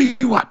 And I'll tell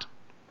you what,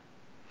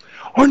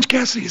 Orange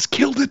Cassidy has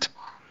killed it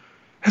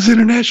as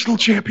international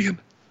champion.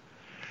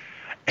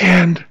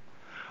 And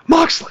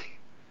Moxley,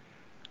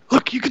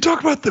 look, you can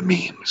talk about the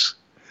memes,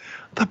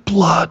 the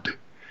blood,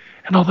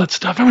 and all that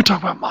stuff. I'm going to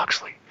talk about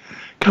Moxley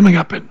coming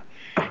up in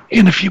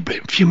a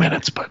few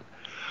minutes, but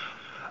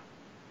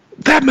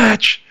that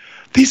match,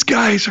 these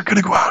guys are going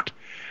to go out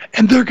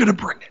and they're going to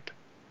bring it.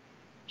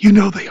 You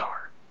know they are.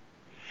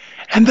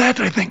 And that,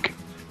 I think,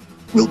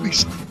 will be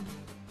something.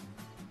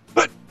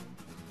 But,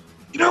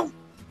 you know,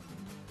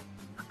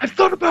 I've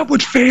thought about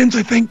what fans,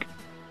 I think,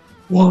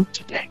 want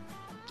today.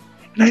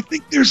 And I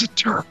think there's a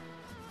term.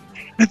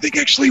 And I think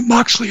actually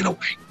Moxley, in a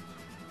way,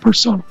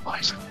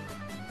 personifies it.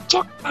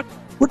 Talk about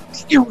what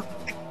the hero is.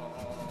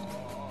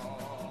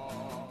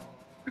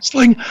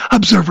 Wrestling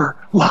Observer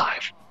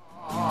Live.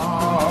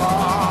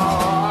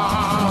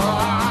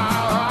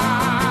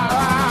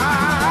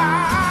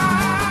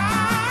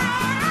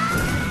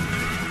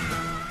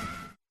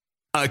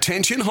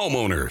 Attention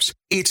homeowners.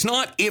 It's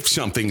not if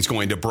something's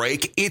going to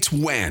break, it's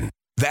when.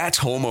 That's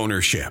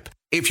homeownership.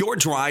 If your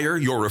dryer,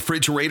 your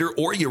refrigerator,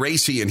 or your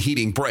AC and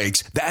heating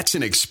breaks, that's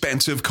an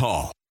expensive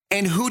call.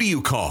 And who do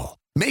you call?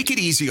 Make it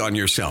easy on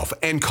yourself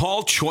and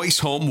call Choice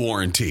Home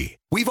Warranty.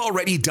 We've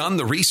already done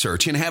the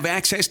research and have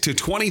access to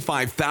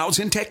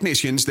 25,000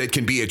 technicians that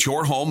can be at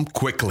your home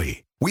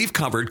quickly. We've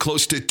covered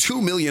close to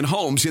 2 million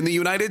homes in the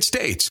United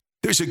States.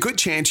 There's a good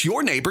chance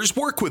your neighbors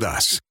work with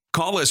us.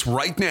 Call us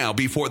right now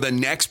before the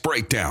next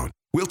breakdown.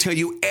 We'll tell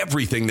you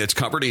everything that's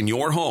covered in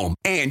your home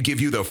and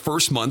give you the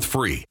first month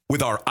free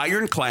with our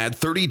ironclad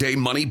 30-day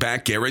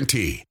money-back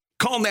guarantee.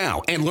 Call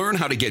now and learn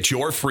how to get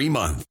your free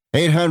month.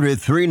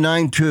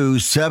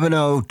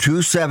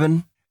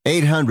 800-392-7027.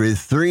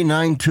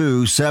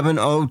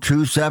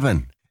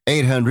 800-392-7027.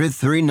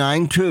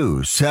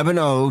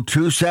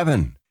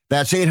 800-392-7027.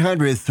 That's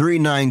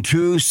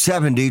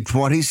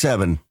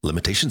 800-392-7027.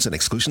 Limitations and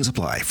exclusions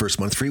apply.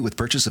 First month free with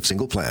purchase of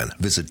single plan.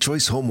 Visit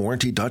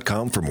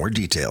choicehomewarranty.com for more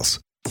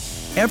details.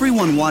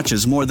 Everyone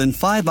watches more than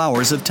 5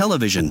 hours of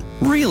television.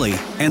 Really?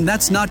 And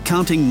that's not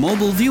counting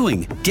mobile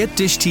viewing. Get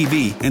Dish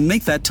TV and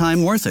make that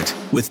time worth it.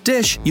 With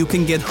Dish, you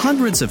can get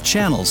hundreds of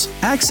channels,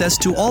 access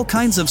to all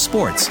kinds of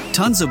sports,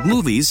 tons of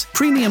movies,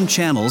 premium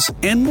channels,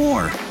 and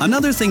more.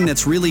 Another thing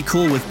that's really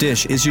cool with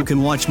Dish is you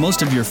can watch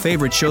most of your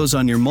favorite shows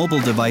on your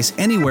mobile device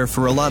anywhere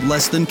for a lot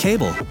less than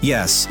cable.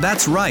 Yes,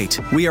 that's right.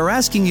 We are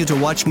asking you to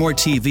watch more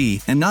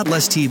TV and not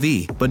less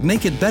TV, but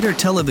make it better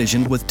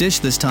television with Dish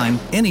this time,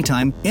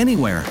 anytime,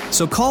 anywhere.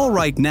 So call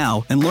right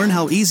now and learn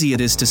how easy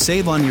it is to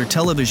save on your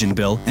television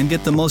bill and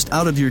get the most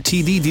out of your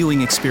TV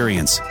viewing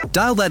experience.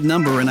 Dial that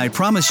number and I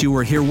promise you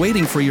we're here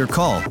waiting for your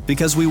call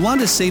because we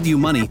want to save you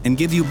money and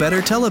give you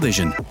better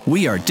television.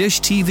 We are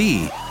Dish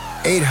TV.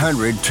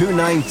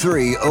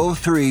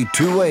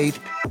 800-293-0328.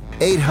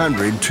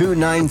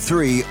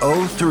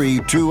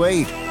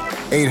 800-293-0328.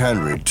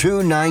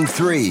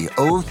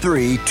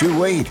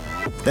 800-293-0328.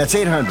 That's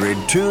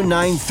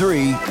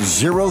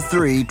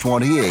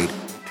 800-293-0328.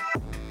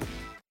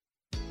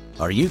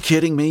 Are you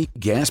kidding me?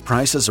 Gas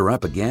prices are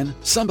up again?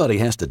 Somebody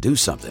has to do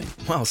something.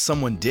 Well,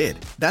 someone did.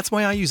 That's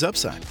why I use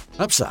Upside.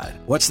 Upside?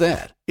 What's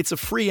that? It's a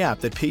free app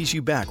that pays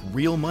you back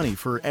real money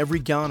for every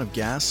gallon of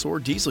gas or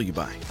diesel you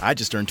buy. I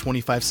just earned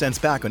 25 cents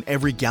back on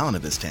every gallon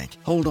of this tank.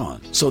 Hold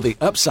on. So the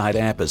Upside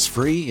app is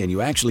free and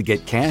you actually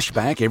get cash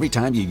back every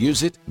time you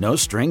use it? No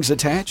strings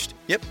attached?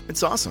 Yep,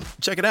 it's awesome.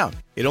 Check it out.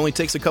 It only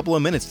takes a couple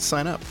of minutes to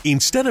sign up.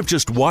 Instead of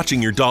just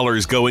watching your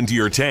dollars go into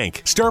your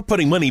tank, start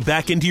putting money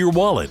back into your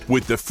wallet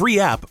with the free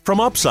app from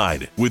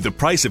Upside. With the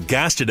price of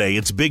gas today,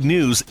 it's big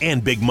news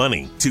and big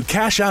money. To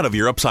cash out of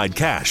your Upside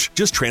cash,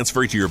 just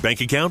transfer it to your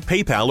bank account,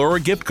 PayPal, or a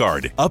gift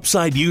card.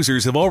 Upside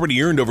users have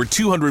already earned over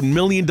 $200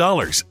 million.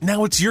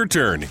 Now it's your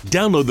turn.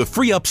 Download the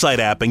free Upside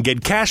app and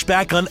get cash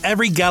back on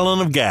every gallon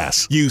of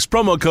gas. Use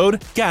promo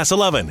code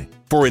GAS11.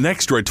 for an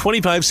extra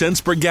 25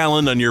 cents per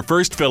gallon on your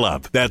first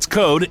fill-up. That's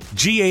code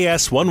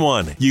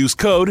GAS11. Use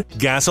code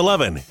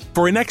GAS11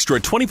 for an extra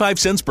 25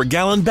 cents per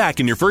gallon back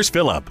in your first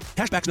fill-up.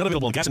 Cashback's not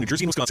available in gas in New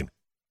Jersey and Wisconsin.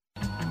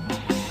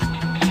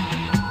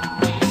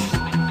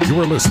 You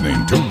are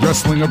listening to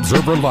Wrestling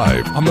Observer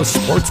Live on the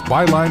Sports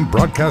Byline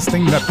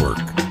Broadcasting Network.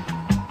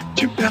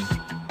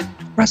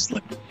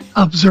 Wrestling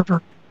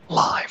Observer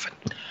Live.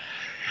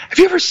 Have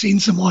you ever seen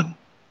someone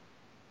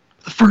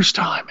the first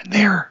time and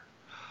they're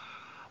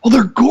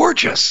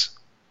gorgeous,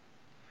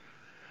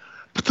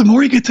 but the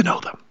more you get to know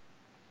them,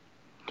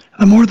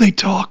 the more they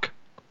talk,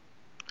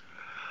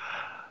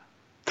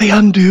 they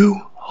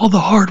undo all the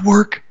hard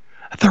work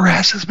that their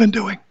ass has been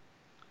doing.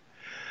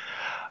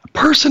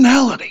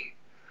 Personality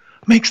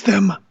makes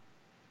them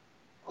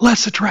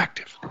less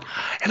attractive.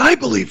 And I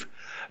believe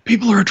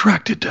people are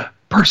attracted to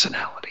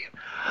personality.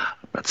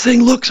 I'm not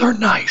saying looks aren't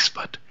nice,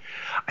 but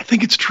I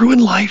think it's true in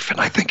life, and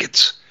I think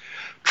it's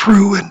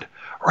true in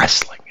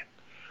wrestling.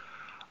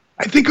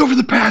 I think over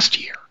the past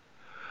year,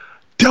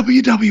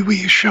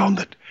 WWE has shown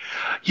that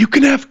you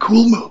can have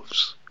cool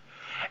moves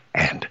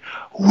and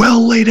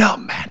well laid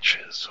out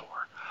matches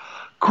or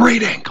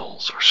great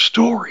angles or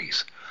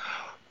stories,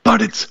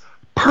 but it's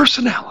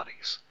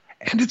personalities,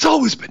 and it's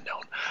always been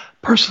known,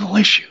 personal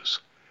issues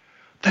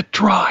that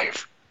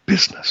drive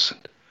business.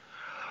 And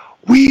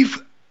we've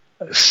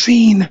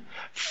seen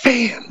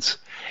fans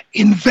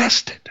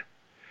invested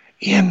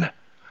in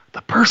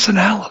the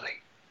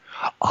personality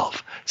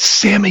of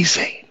Sami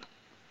Zayn,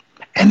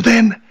 and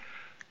then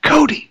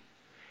Cody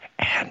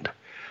and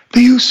the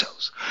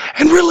Usos.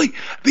 And really,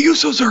 the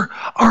Usos are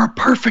a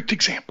perfect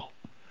example.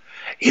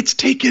 It's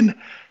taken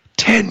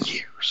 10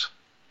 years.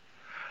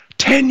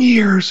 10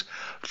 years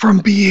from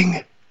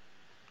being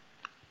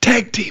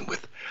tag team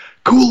with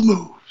cool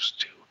moves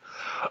to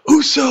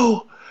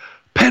Uso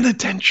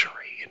Penitentiary.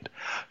 And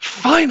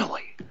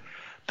finally,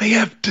 they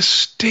have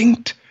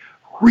distinct,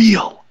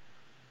 real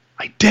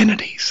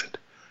identities and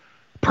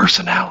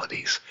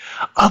personalities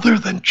other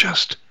than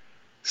just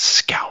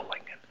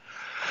scowling.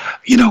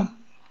 And,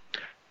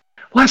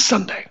 last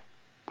Sunday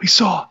we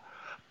saw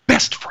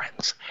best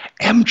friends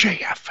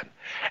MJF and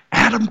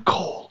Adam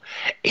Cole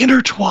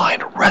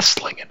intertwine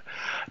wrestling and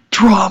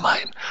drama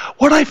in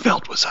what I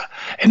felt was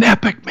an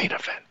epic main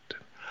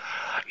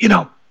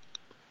event.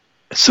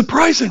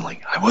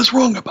 Surprisingly, I was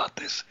wrong about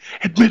this,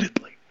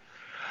 admittedly.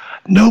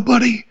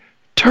 Nobody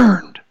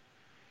turned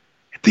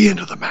at the end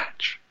of the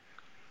match,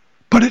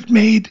 but it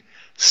made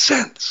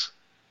sense.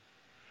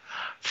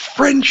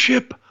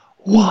 Friendship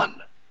won.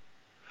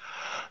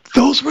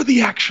 Those were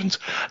the actions,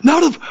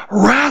 not of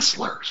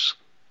wrestlers,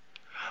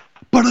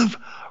 but of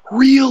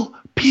real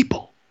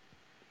people.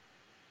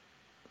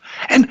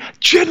 And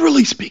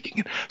generally speaking,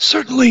 and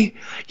certainly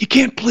you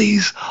can't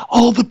please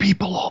all the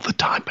people all the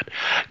time, but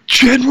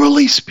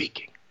generally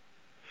speaking,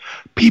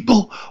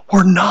 people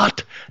were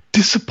not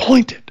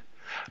disappointed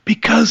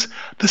because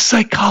the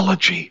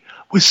psychology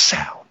was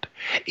sound.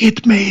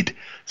 It made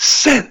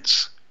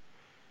sense.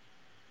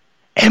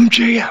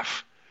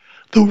 MJF,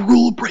 the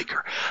rule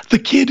breaker, the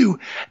kid who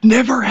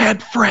never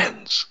had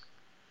friends,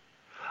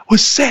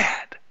 was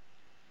sad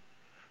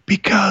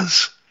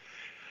because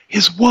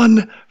his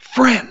one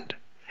friend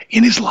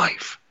in his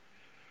life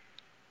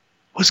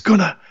was going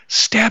to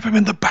stab him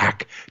in the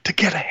back to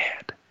get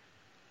ahead.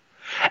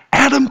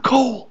 Adam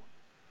Cole,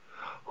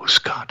 who's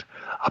got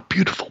a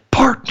beautiful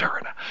partner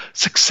and a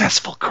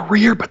successful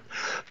career, but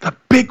the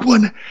big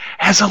one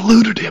has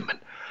eluded him, and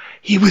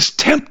he was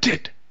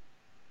tempted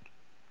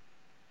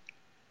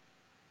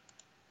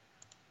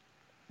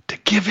to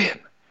give in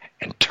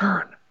and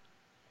turn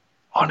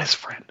on his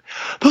friend.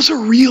 Those are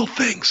real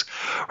things.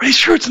 Right?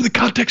 Sure, it's in the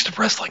context of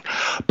wrestling,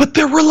 but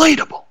they're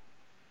relatable.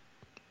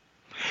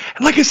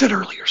 And like I said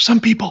earlier,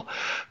 some people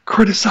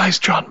criticize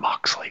Jon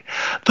Moxley.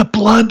 The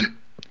blood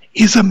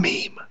is a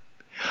meme.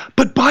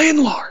 But by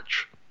and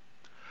large,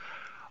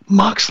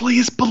 Moxley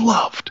is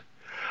beloved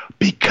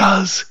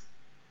because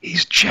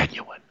he's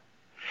genuine.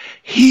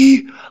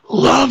 He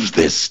loves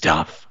this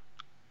stuff.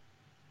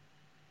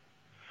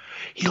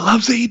 He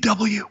loves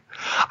AEW.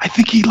 I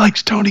think he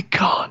likes Tony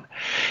Khan.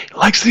 He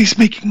likes that he's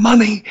making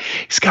money.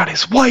 He's got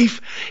his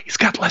wife. He's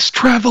got less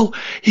travel.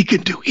 He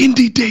can do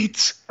indie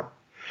dates.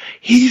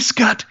 He's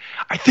got,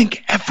 I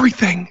think,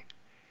 everything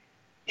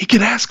he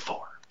can ask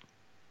for.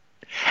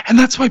 And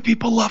that's why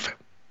people love him,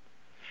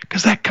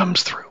 because that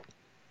comes through.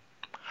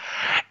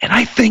 And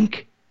I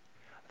think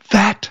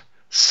that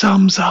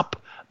sums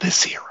up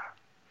this era.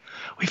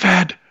 We've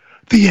had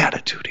the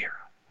Attitude Era.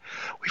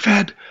 We've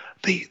had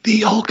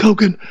the Hulk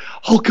Hogan,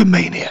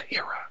 Hulkamania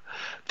era,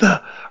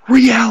 the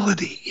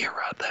Reality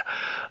era,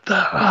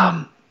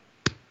 the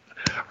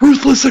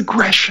Ruthless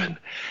Aggression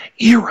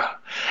era.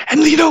 And,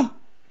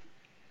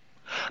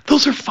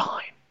 those are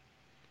fine.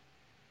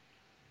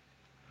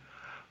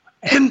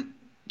 And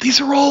these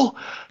are all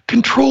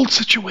controlled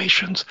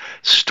situations,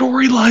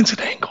 storylines and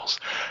angles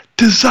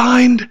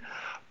designed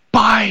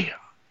by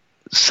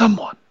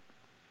someone.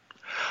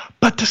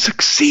 But to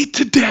succeed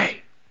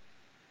today,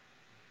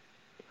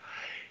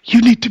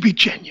 you need to be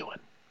genuine.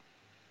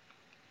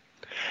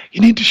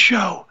 You need to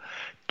show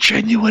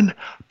genuine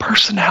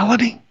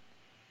personality,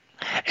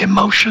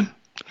 emotion,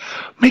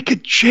 make a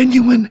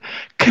genuine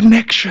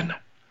connection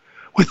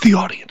with the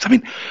audience. I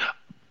mean,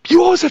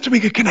 you always have to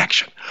make a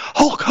connection.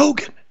 Hulk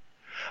Hogan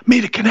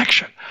made a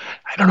connection.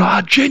 I don't know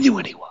how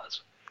genuine he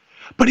was,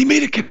 but he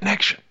made a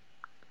connection.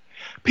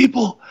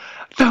 People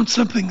found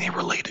something they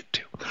related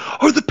to,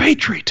 or the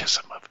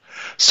patriotism of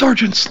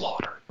Sergeant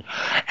Slaughter.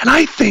 And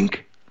I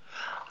think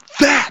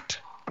that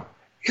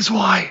is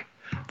why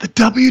the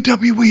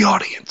WWE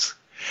audience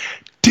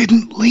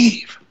didn't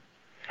leave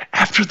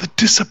after the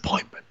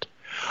disappointment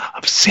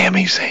of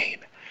Sami Zayn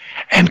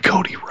and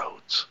Cody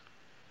Rhodes.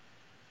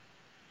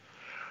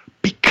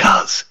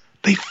 Because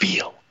they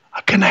feel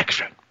a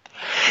connection.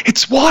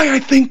 It's why I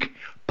think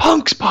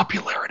Punk's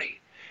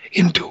popularity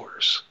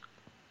endures.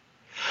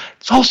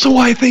 It's also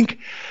why I think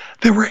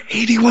there were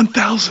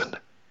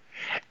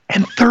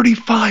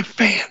 81,035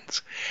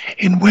 fans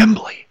in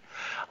Wembley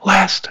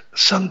last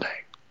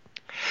Sunday.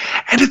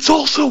 And it's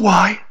also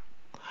why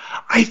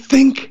I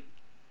think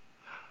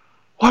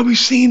why we've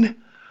seen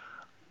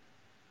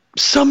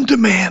some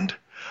demand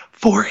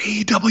for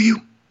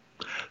AEW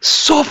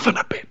soften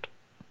a bit.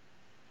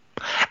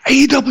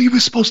 AEW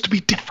is supposed to be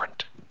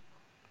different.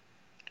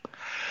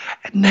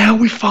 And now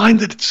we find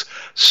that it's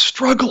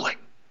struggling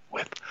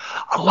with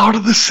a lot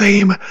of the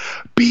same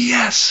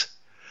BS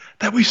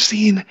that we've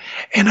seen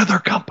in other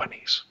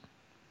companies.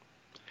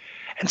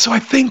 And so I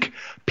think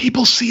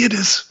people see it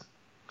as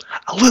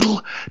a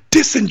little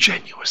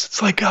disingenuous.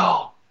 It's like,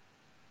 oh,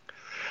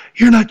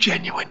 you're not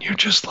genuine. You're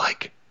just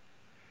like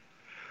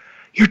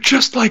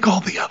all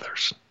the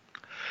others.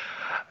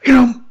 You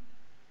know,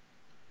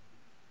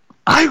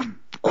 I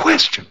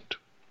questioned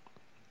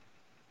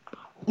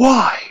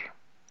why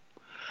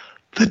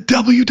the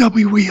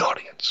WWE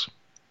audience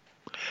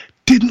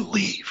didn't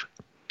leave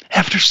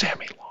after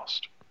Sami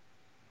lost.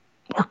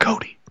 Or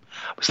Cody.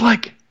 I was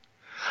like,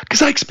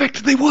 because I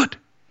expected they would.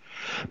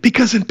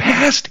 Because in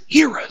past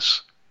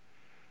eras,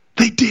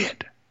 they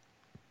did.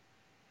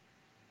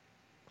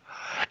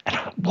 And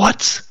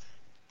what's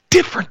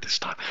different this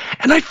time?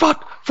 And I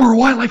thought for a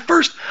while, I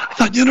thought,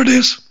 you know what it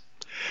is?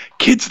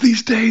 Kids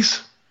these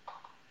days,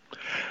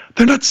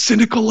 they're not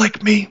cynical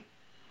like me,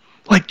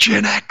 like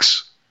Gen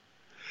X.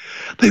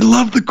 They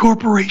love the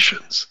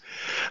corporations.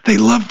 They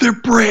love their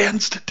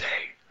brands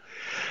today.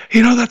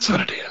 You know, that's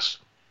what it is.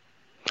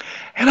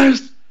 And I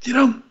was, you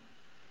know,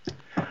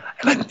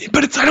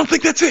 but I don't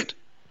think that's it.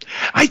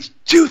 I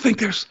do think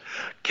there's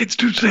kids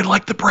do today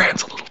like the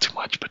brands a little too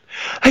much, but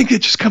I think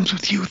it just comes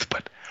with youth.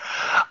 But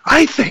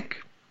I think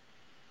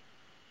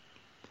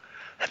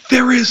that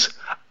there is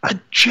a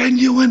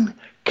genuine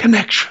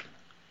connection.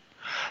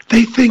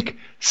 They think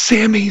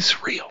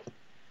Sami's real.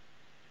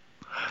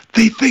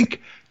 They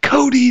think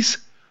Cody's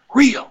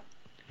real.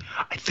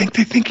 I think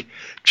they think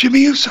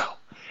Jimmy Uso,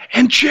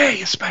 and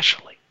Jay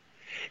especially,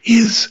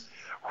 is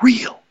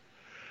real.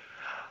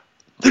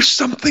 There's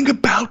something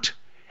about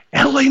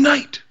LA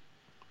Knight.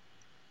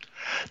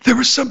 There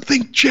was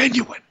something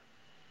genuine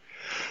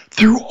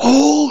through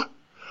all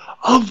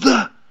of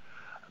the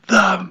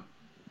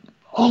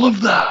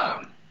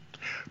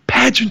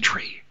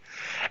pageantry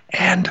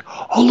and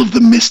all of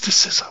the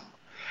mysticism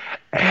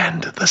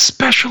and the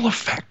special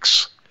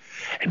effects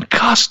and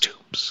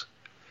costumes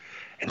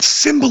and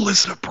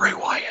symbolism of Bray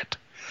Wyatt.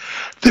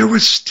 There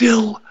was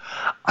still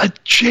a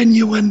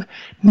genuine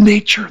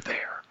nature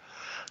there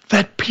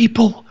that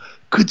people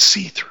could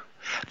see through.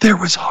 There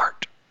was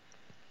heart.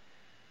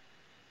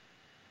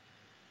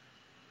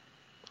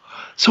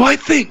 So I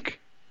think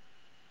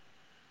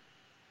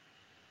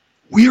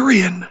we're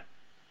in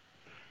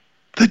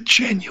the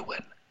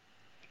genuine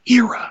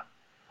era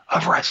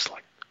of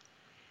wrestling.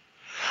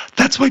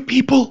 That's why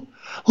people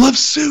love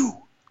Sue.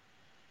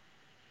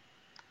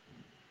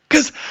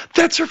 Because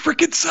that's her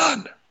freaking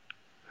son.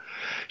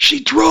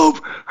 She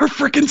drove her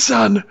freaking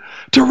son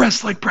to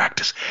wrestling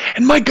practice.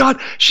 And my God,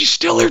 she's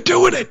still here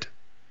doing it.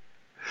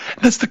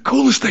 And that's the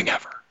coolest thing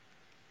ever.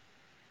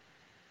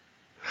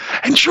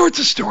 And sure, it's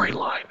a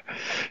storyline.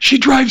 She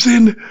drives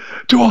in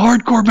to a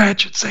hardcore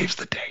match and saves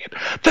the day. And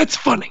that's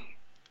funny.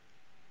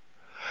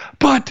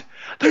 But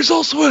there's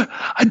also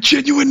a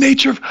genuine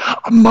nature of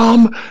a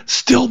mom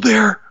still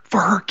there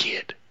for her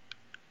kid.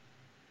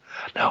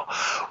 Now,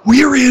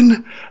 we're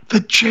in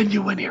the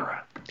genuine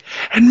era.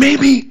 And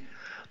maybe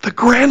the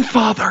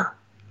grandfather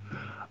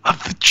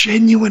of the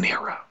genuine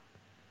era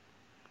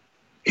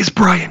is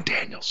Bryan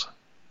Danielson.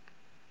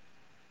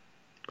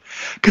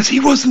 Because he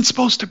wasn't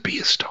supposed to be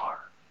a star.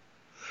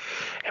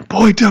 And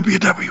boy,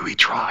 WWE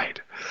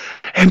tried.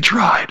 And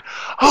tried.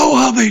 Oh,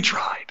 how they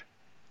tried.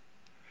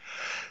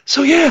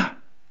 So yeah.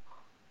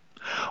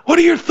 What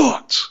are your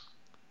thoughts?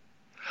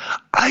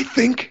 I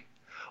think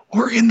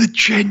we're in the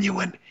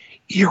genuine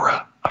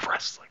era of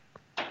wrestling.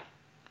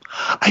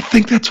 I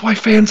think that's why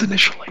fans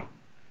initially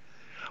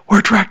were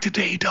attracted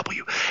to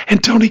AEW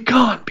and Tony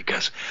Khan,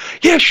 because,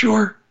 yeah,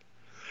 sure,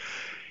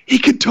 he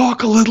could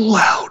talk a little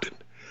loud and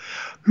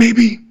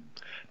maybe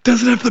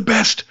doesn't have the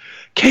best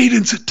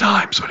cadence at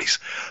times when he's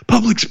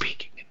public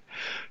speaking.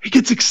 He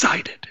gets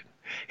excited.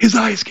 his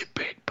eyes get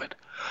big, but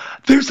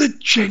there's a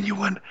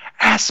genuine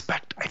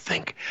aspect, I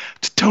think,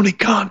 to Tony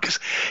Khan because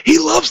he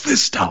loves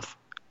this stuff.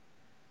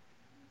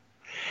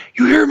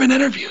 You hear him in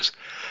interviews.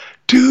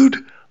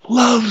 Dude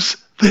loves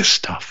this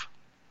stuff.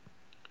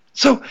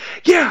 So,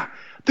 yeah,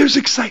 there's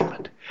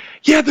excitement.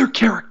 Yeah, they're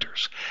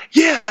characters.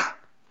 Yeah,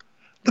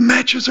 the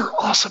matches are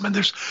awesome and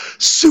there's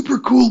super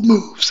cool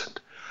moves and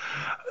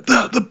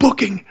the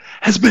booking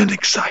has been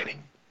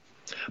exciting.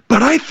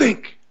 But I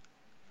think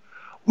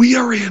we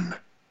are in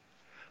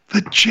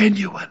the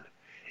genuine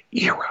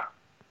era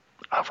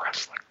of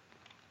wrestling.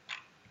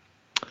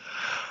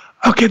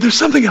 Okay, there's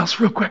something else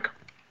real quick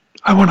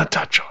I want to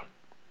touch on.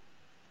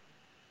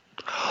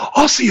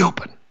 Aussie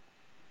Open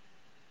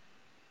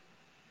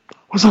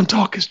was on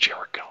Talk is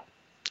Jericho.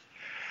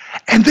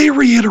 And they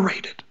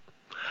reiterated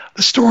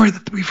the story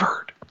that we've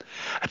heard.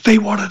 That they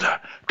wanted a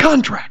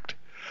contract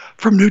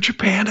from New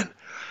Japan and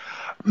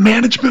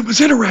management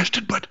was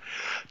interested but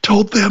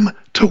told them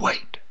to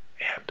wait.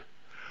 And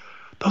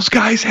those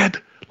guys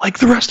had, like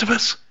the rest of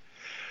us,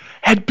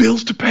 had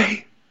bills to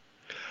pay.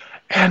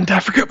 And I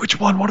forget which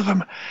one of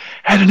them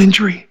had an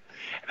injury.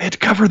 They had to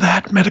cover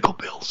that, medical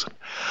bills. And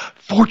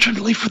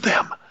fortunately for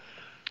them,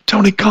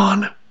 Tony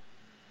Khan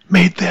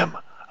made them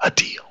a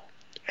deal.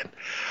 And,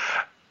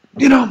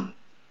 you know,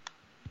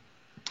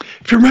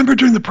 if you remember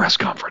during the press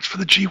conference for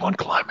the G1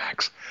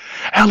 Climax,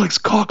 Alex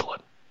Coughlin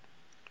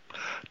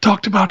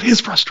talked about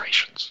his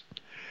frustrations.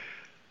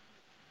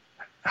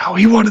 How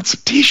he wanted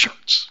some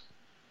t-shirts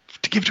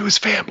to give to his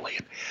family.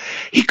 And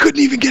he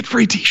couldn't even get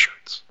free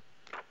t-shirts.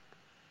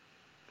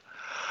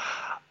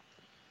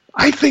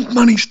 I think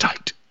money's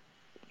tight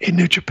in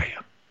New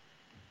Japan.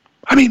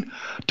 I mean,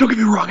 don't get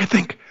me wrong, I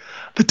think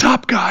the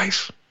top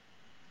guys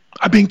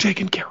are being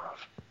taken care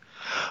of.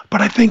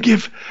 But I think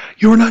if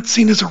you're not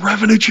seen as a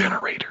revenue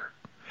generator,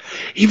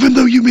 even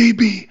though you may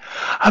be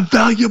a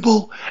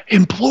valuable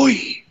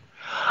employee,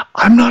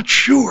 I'm not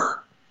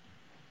sure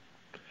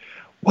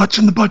what's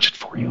in the budget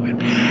for you.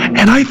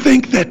 And I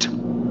think that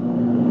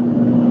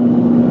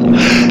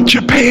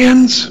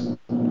Japan's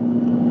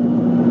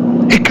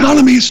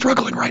economy is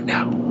struggling right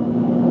now.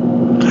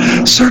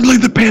 Certainly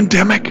the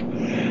pandemic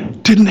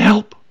didn't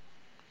help.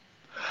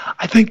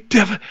 I think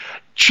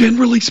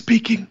generally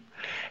speaking,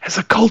 as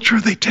a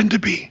culture, they tend to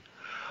be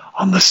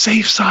on the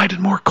safe side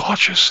and more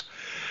cautious,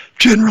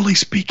 generally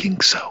speaking.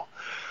 So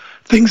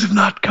things have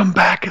not come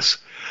back as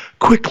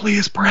quickly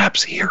as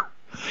perhaps here.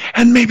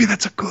 And maybe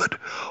that's a good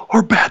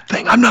or bad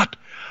thing. I'm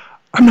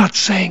not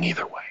saying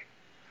either way.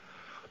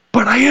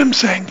 But I am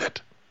saying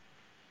that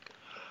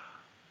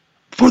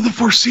for the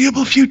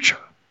foreseeable future,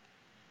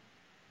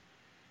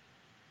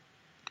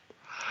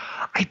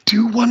 I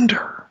do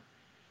wonder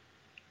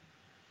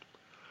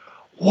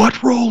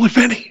what role, if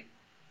any,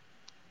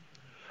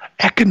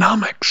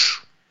 economics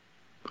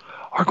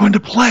are going to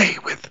play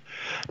with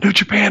New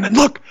Japan. And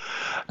look,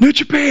 New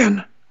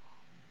Japan,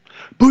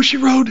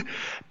 Bushiroad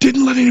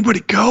didn't let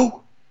anybody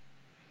go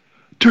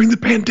during the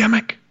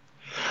pandemic.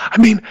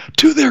 I mean,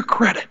 to their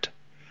credit,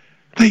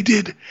 they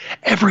did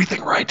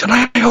everything right. And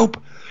I hope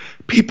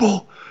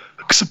people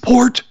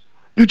support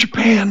New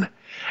Japan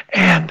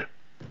and,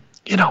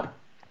 you know,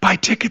 buy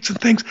tickets and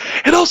things.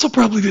 It also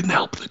probably didn't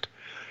help that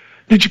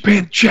New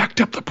Japan jacked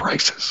up the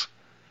prices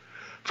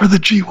for the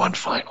G1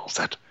 finals.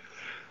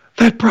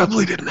 That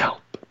probably didn't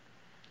help.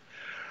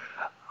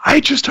 I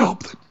just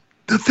hope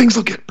that things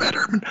will get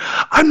better. I mean,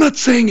 I'm not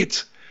saying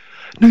it's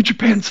New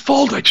Japan's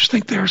fault. I just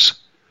think there's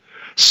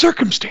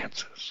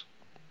circumstances.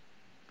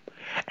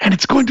 And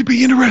it's going to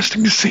be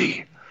interesting to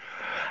see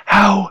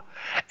how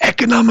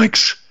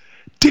economics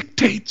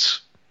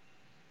dictates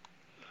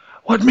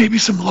what maybe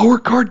some lower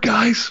card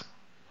guys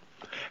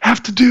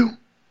have to do,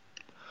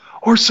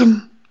 or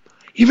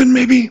even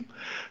maybe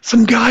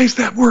some guys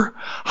that were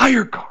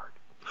higher card,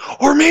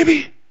 or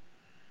maybe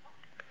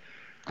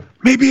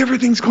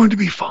everything's going to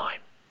be fine.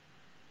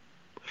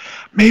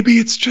 Maybe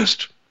it's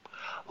just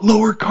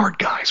lower card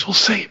guys, we'll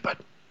see, but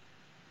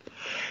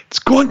it's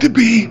going to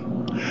be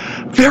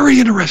very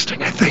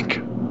interesting, I think,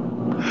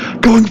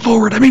 going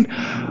forward. I mean,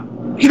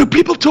 you know,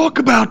 people talk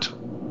about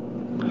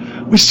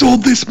we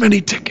sold this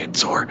many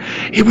tickets, or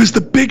it was the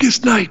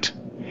biggest night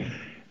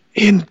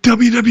in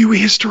WWE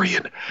history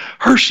in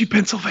Hershey,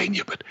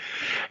 Pennsylvania, but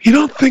you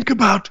don't think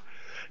about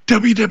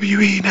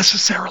WWE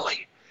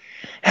necessarily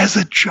as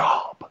a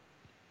job.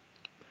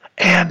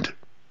 And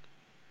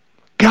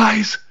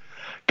guys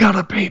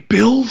gotta pay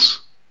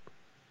bills,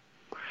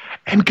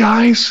 and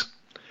guys,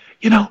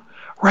 you know,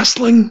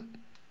 wrestling,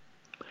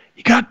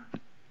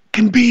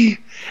 can be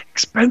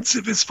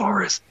expensive as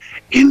far as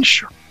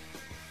insurance,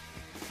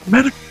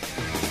 medical.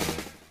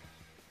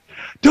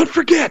 Don't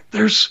forget,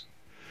 there's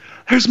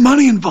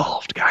money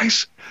involved,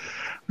 guys.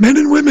 Men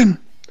and women,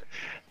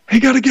 they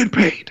got to get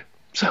paid.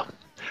 So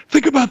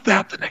think about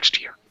that the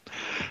next year.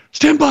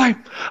 Stand by.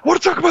 I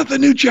want to talk about the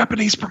new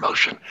Japanese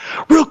promotion.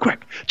 Real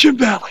quick, Jim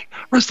Valley,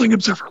 Wrestling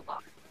Observer Live.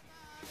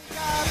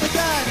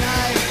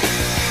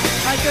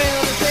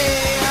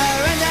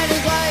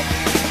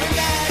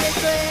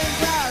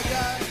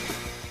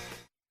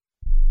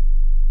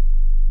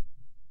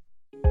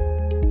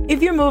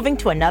 If you're moving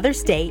to another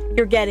state,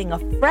 you're getting a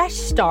fresh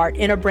start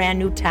in a brand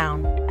new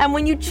town. And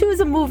when you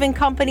choose a moving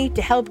company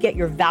to help get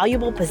your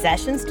valuable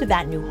possessions to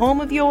that new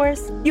home of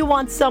yours, you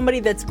want somebody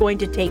that's going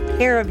to take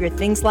care of your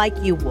things like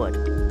you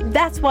would.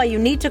 That's why you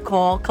need to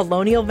call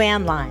Colonial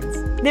Van Lines.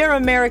 They're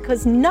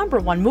America's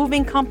 #1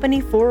 moving company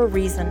for a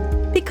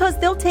reason. Because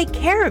they'll take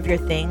care of your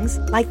things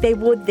like they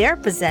would their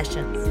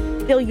possessions.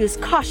 They'll use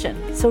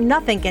caution so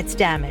nothing gets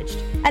damaged.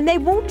 And they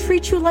won't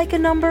treat you like a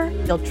number,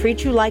 they'll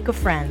treat you like a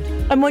friend.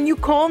 And when you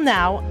call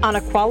now on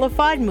a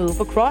qualified move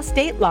across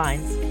state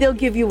lines, they'll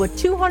give you a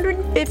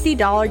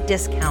 $250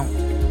 discount.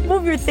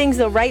 Move your things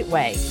the right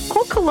way.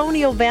 Call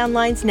Colonial Van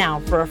Lines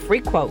now for a free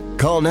quote.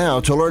 Call now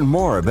to learn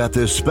more about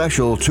this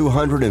special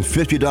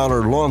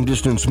 $250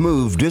 long-distance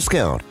move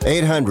discount.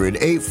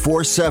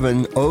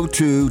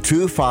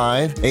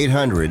 800-847-0225.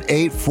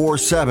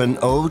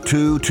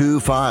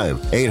 800-847-0225.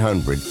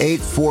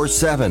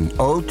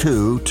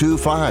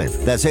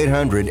 800-847-0225. That's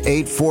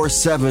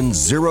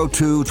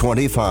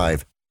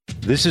 800-847-0225.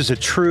 This is a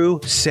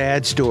true,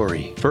 sad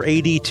story for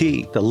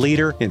ADT, the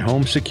leader in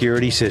home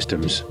security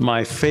systems.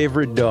 My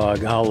favorite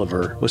dog,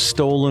 Oliver, was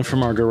stolen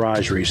from our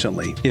garage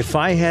recently. If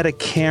I had a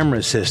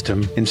camera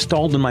system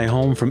installed in my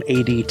home from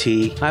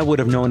ADT, I would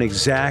have known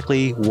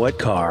exactly what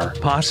car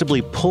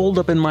possibly pulled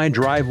up in my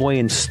driveway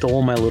and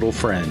stole my little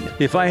friend.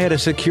 If I had a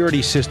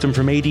security system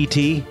from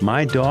ADT,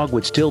 my dog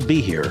would still be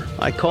here.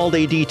 I called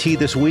ADT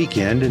this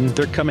weekend, and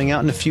they're coming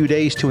out in a few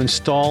days to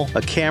install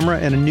a camera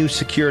and a new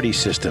security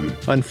system.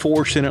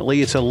 Unfortunately,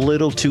 it's a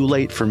little too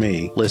late for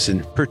me.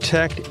 Listen,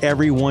 protect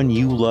everyone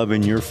you love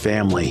in your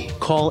family.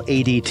 Call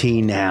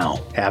ADT now.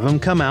 Have them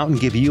come out and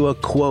give you a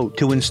quote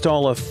to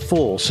install a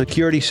full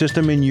security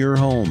system in your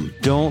home.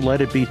 Don't let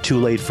it be too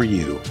late for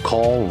you.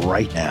 Call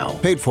right now.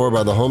 Paid for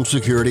by the Home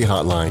Security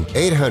Hotline.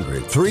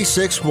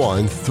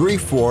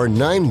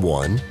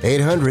 800-361-3491.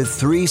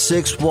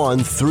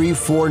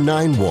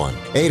 800-361-3491.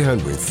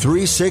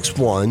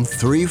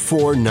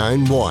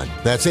 800-361-3491.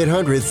 That's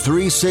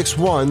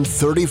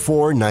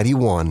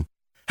 800-361-3491.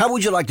 How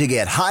would you like to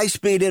get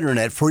high-speed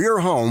internet for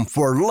your home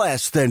for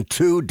less than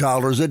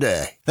 $2 a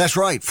day? That's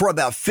right. For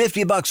about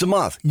 $50 a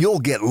month, you'll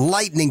get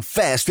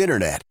lightning-fast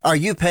internet. Are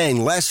you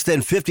paying less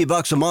than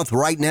 $50 a month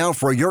right now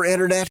for your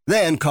internet?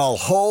 Then call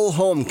Whole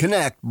Home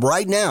Connect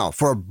right now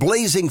for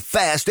blazing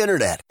fast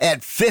internet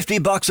at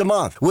 $50 a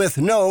month with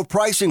no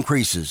price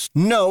increases,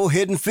 no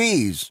hidden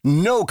fees,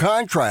 no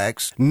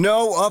contracts,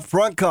 no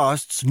upfront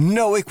costs,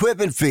 no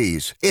equipment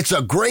fees. It's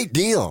a great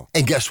deal.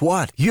 And guess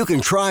what? You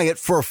can try it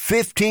for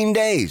 15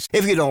 days.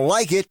 If you don't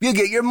like it, you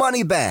get your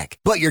money back.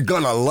 But you're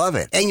going to love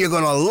it, and you're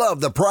going to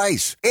love the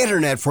price.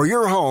 Internet for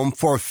your home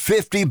for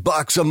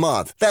 $50 a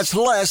month. That's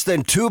less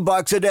than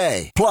 $2 a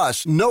day.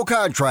 Plus, no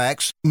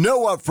contracts,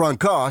 no upfront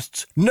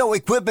costs, no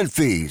equipment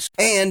fees,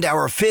 and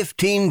our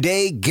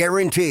 15-day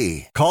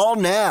guarantee. Call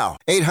now.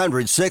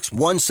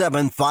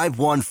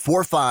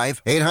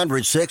 800-617-5145.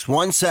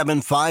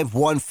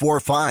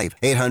 800-617-5145.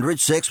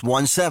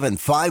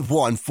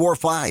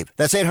 800-617-5145.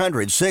 That's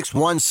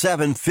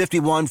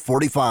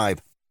 800-617-5145.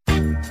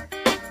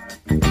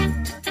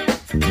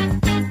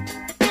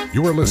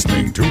 You are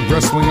listening to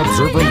Wrestling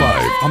Observer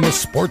Live on the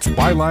Sports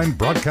Byline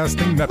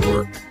Broadcasting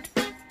Network.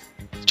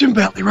 Jim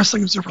Batley,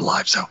 Wrestling Observer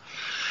Live. So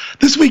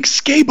this week's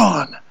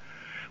Skabon,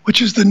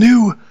 which is the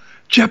new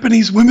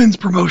Japanese women's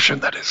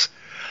promotion that is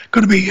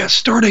going to be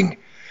starting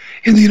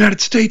in the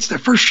United States. Their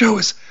first show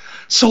is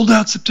sold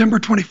out September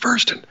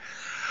 21st. And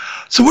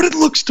so what it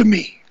looks to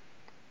me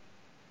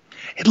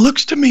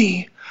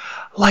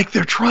like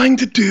they're trying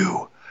to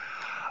do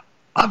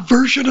a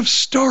version of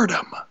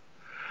Stardom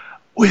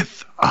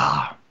with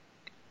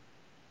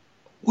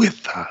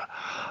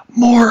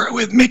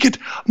make it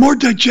more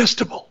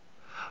digestible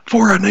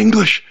for an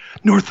English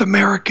North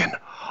American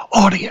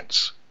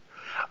audience.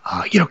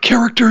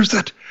 Characters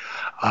that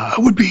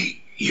would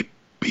be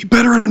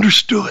better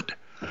understood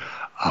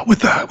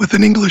with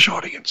an English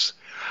audience.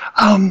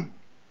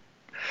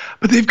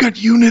 But they've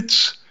got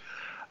units.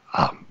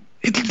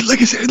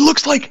 Like I said, it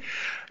looks like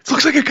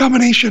a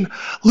combination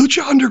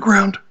Lucha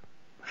Underground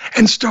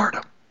and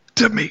Stardom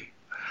to me.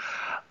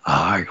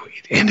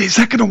 And is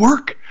that going to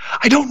work?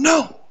 I don't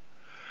know.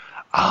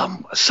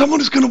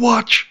 Someone is going to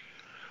watch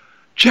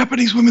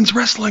Japanese women's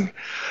wrestling.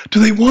 Do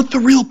they want the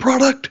real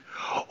product?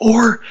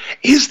 Or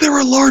is there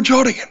a large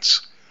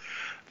audience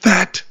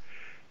that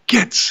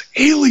gets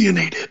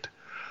alienated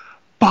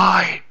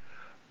by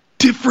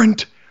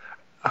different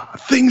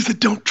things that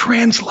don't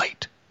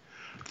translate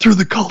through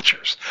the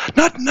cultures?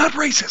 Not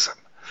racism,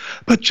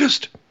 but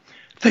just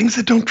things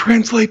that don't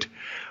translate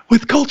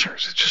with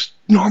cultures. It's just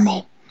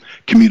normal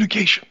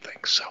communication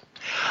things. So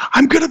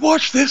I'm going to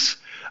watch this.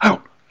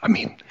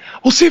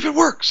 We'll see if it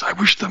works. I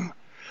wish them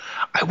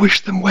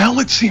well.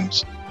 It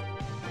seems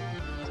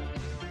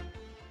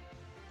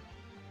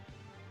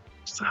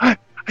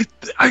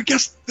I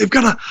guess they've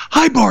got a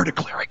high bar to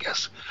clear, I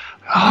guess.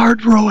 A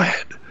hard row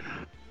ahead.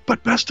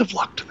 But best of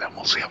luck to them.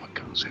 We'll see how it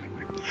goes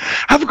anyway.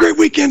 Have a great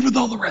weekend with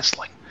all the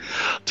wrestling.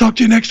 Talk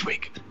to you next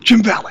week.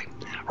 Jim Valley,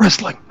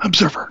 Wrestling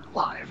Observer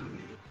Live.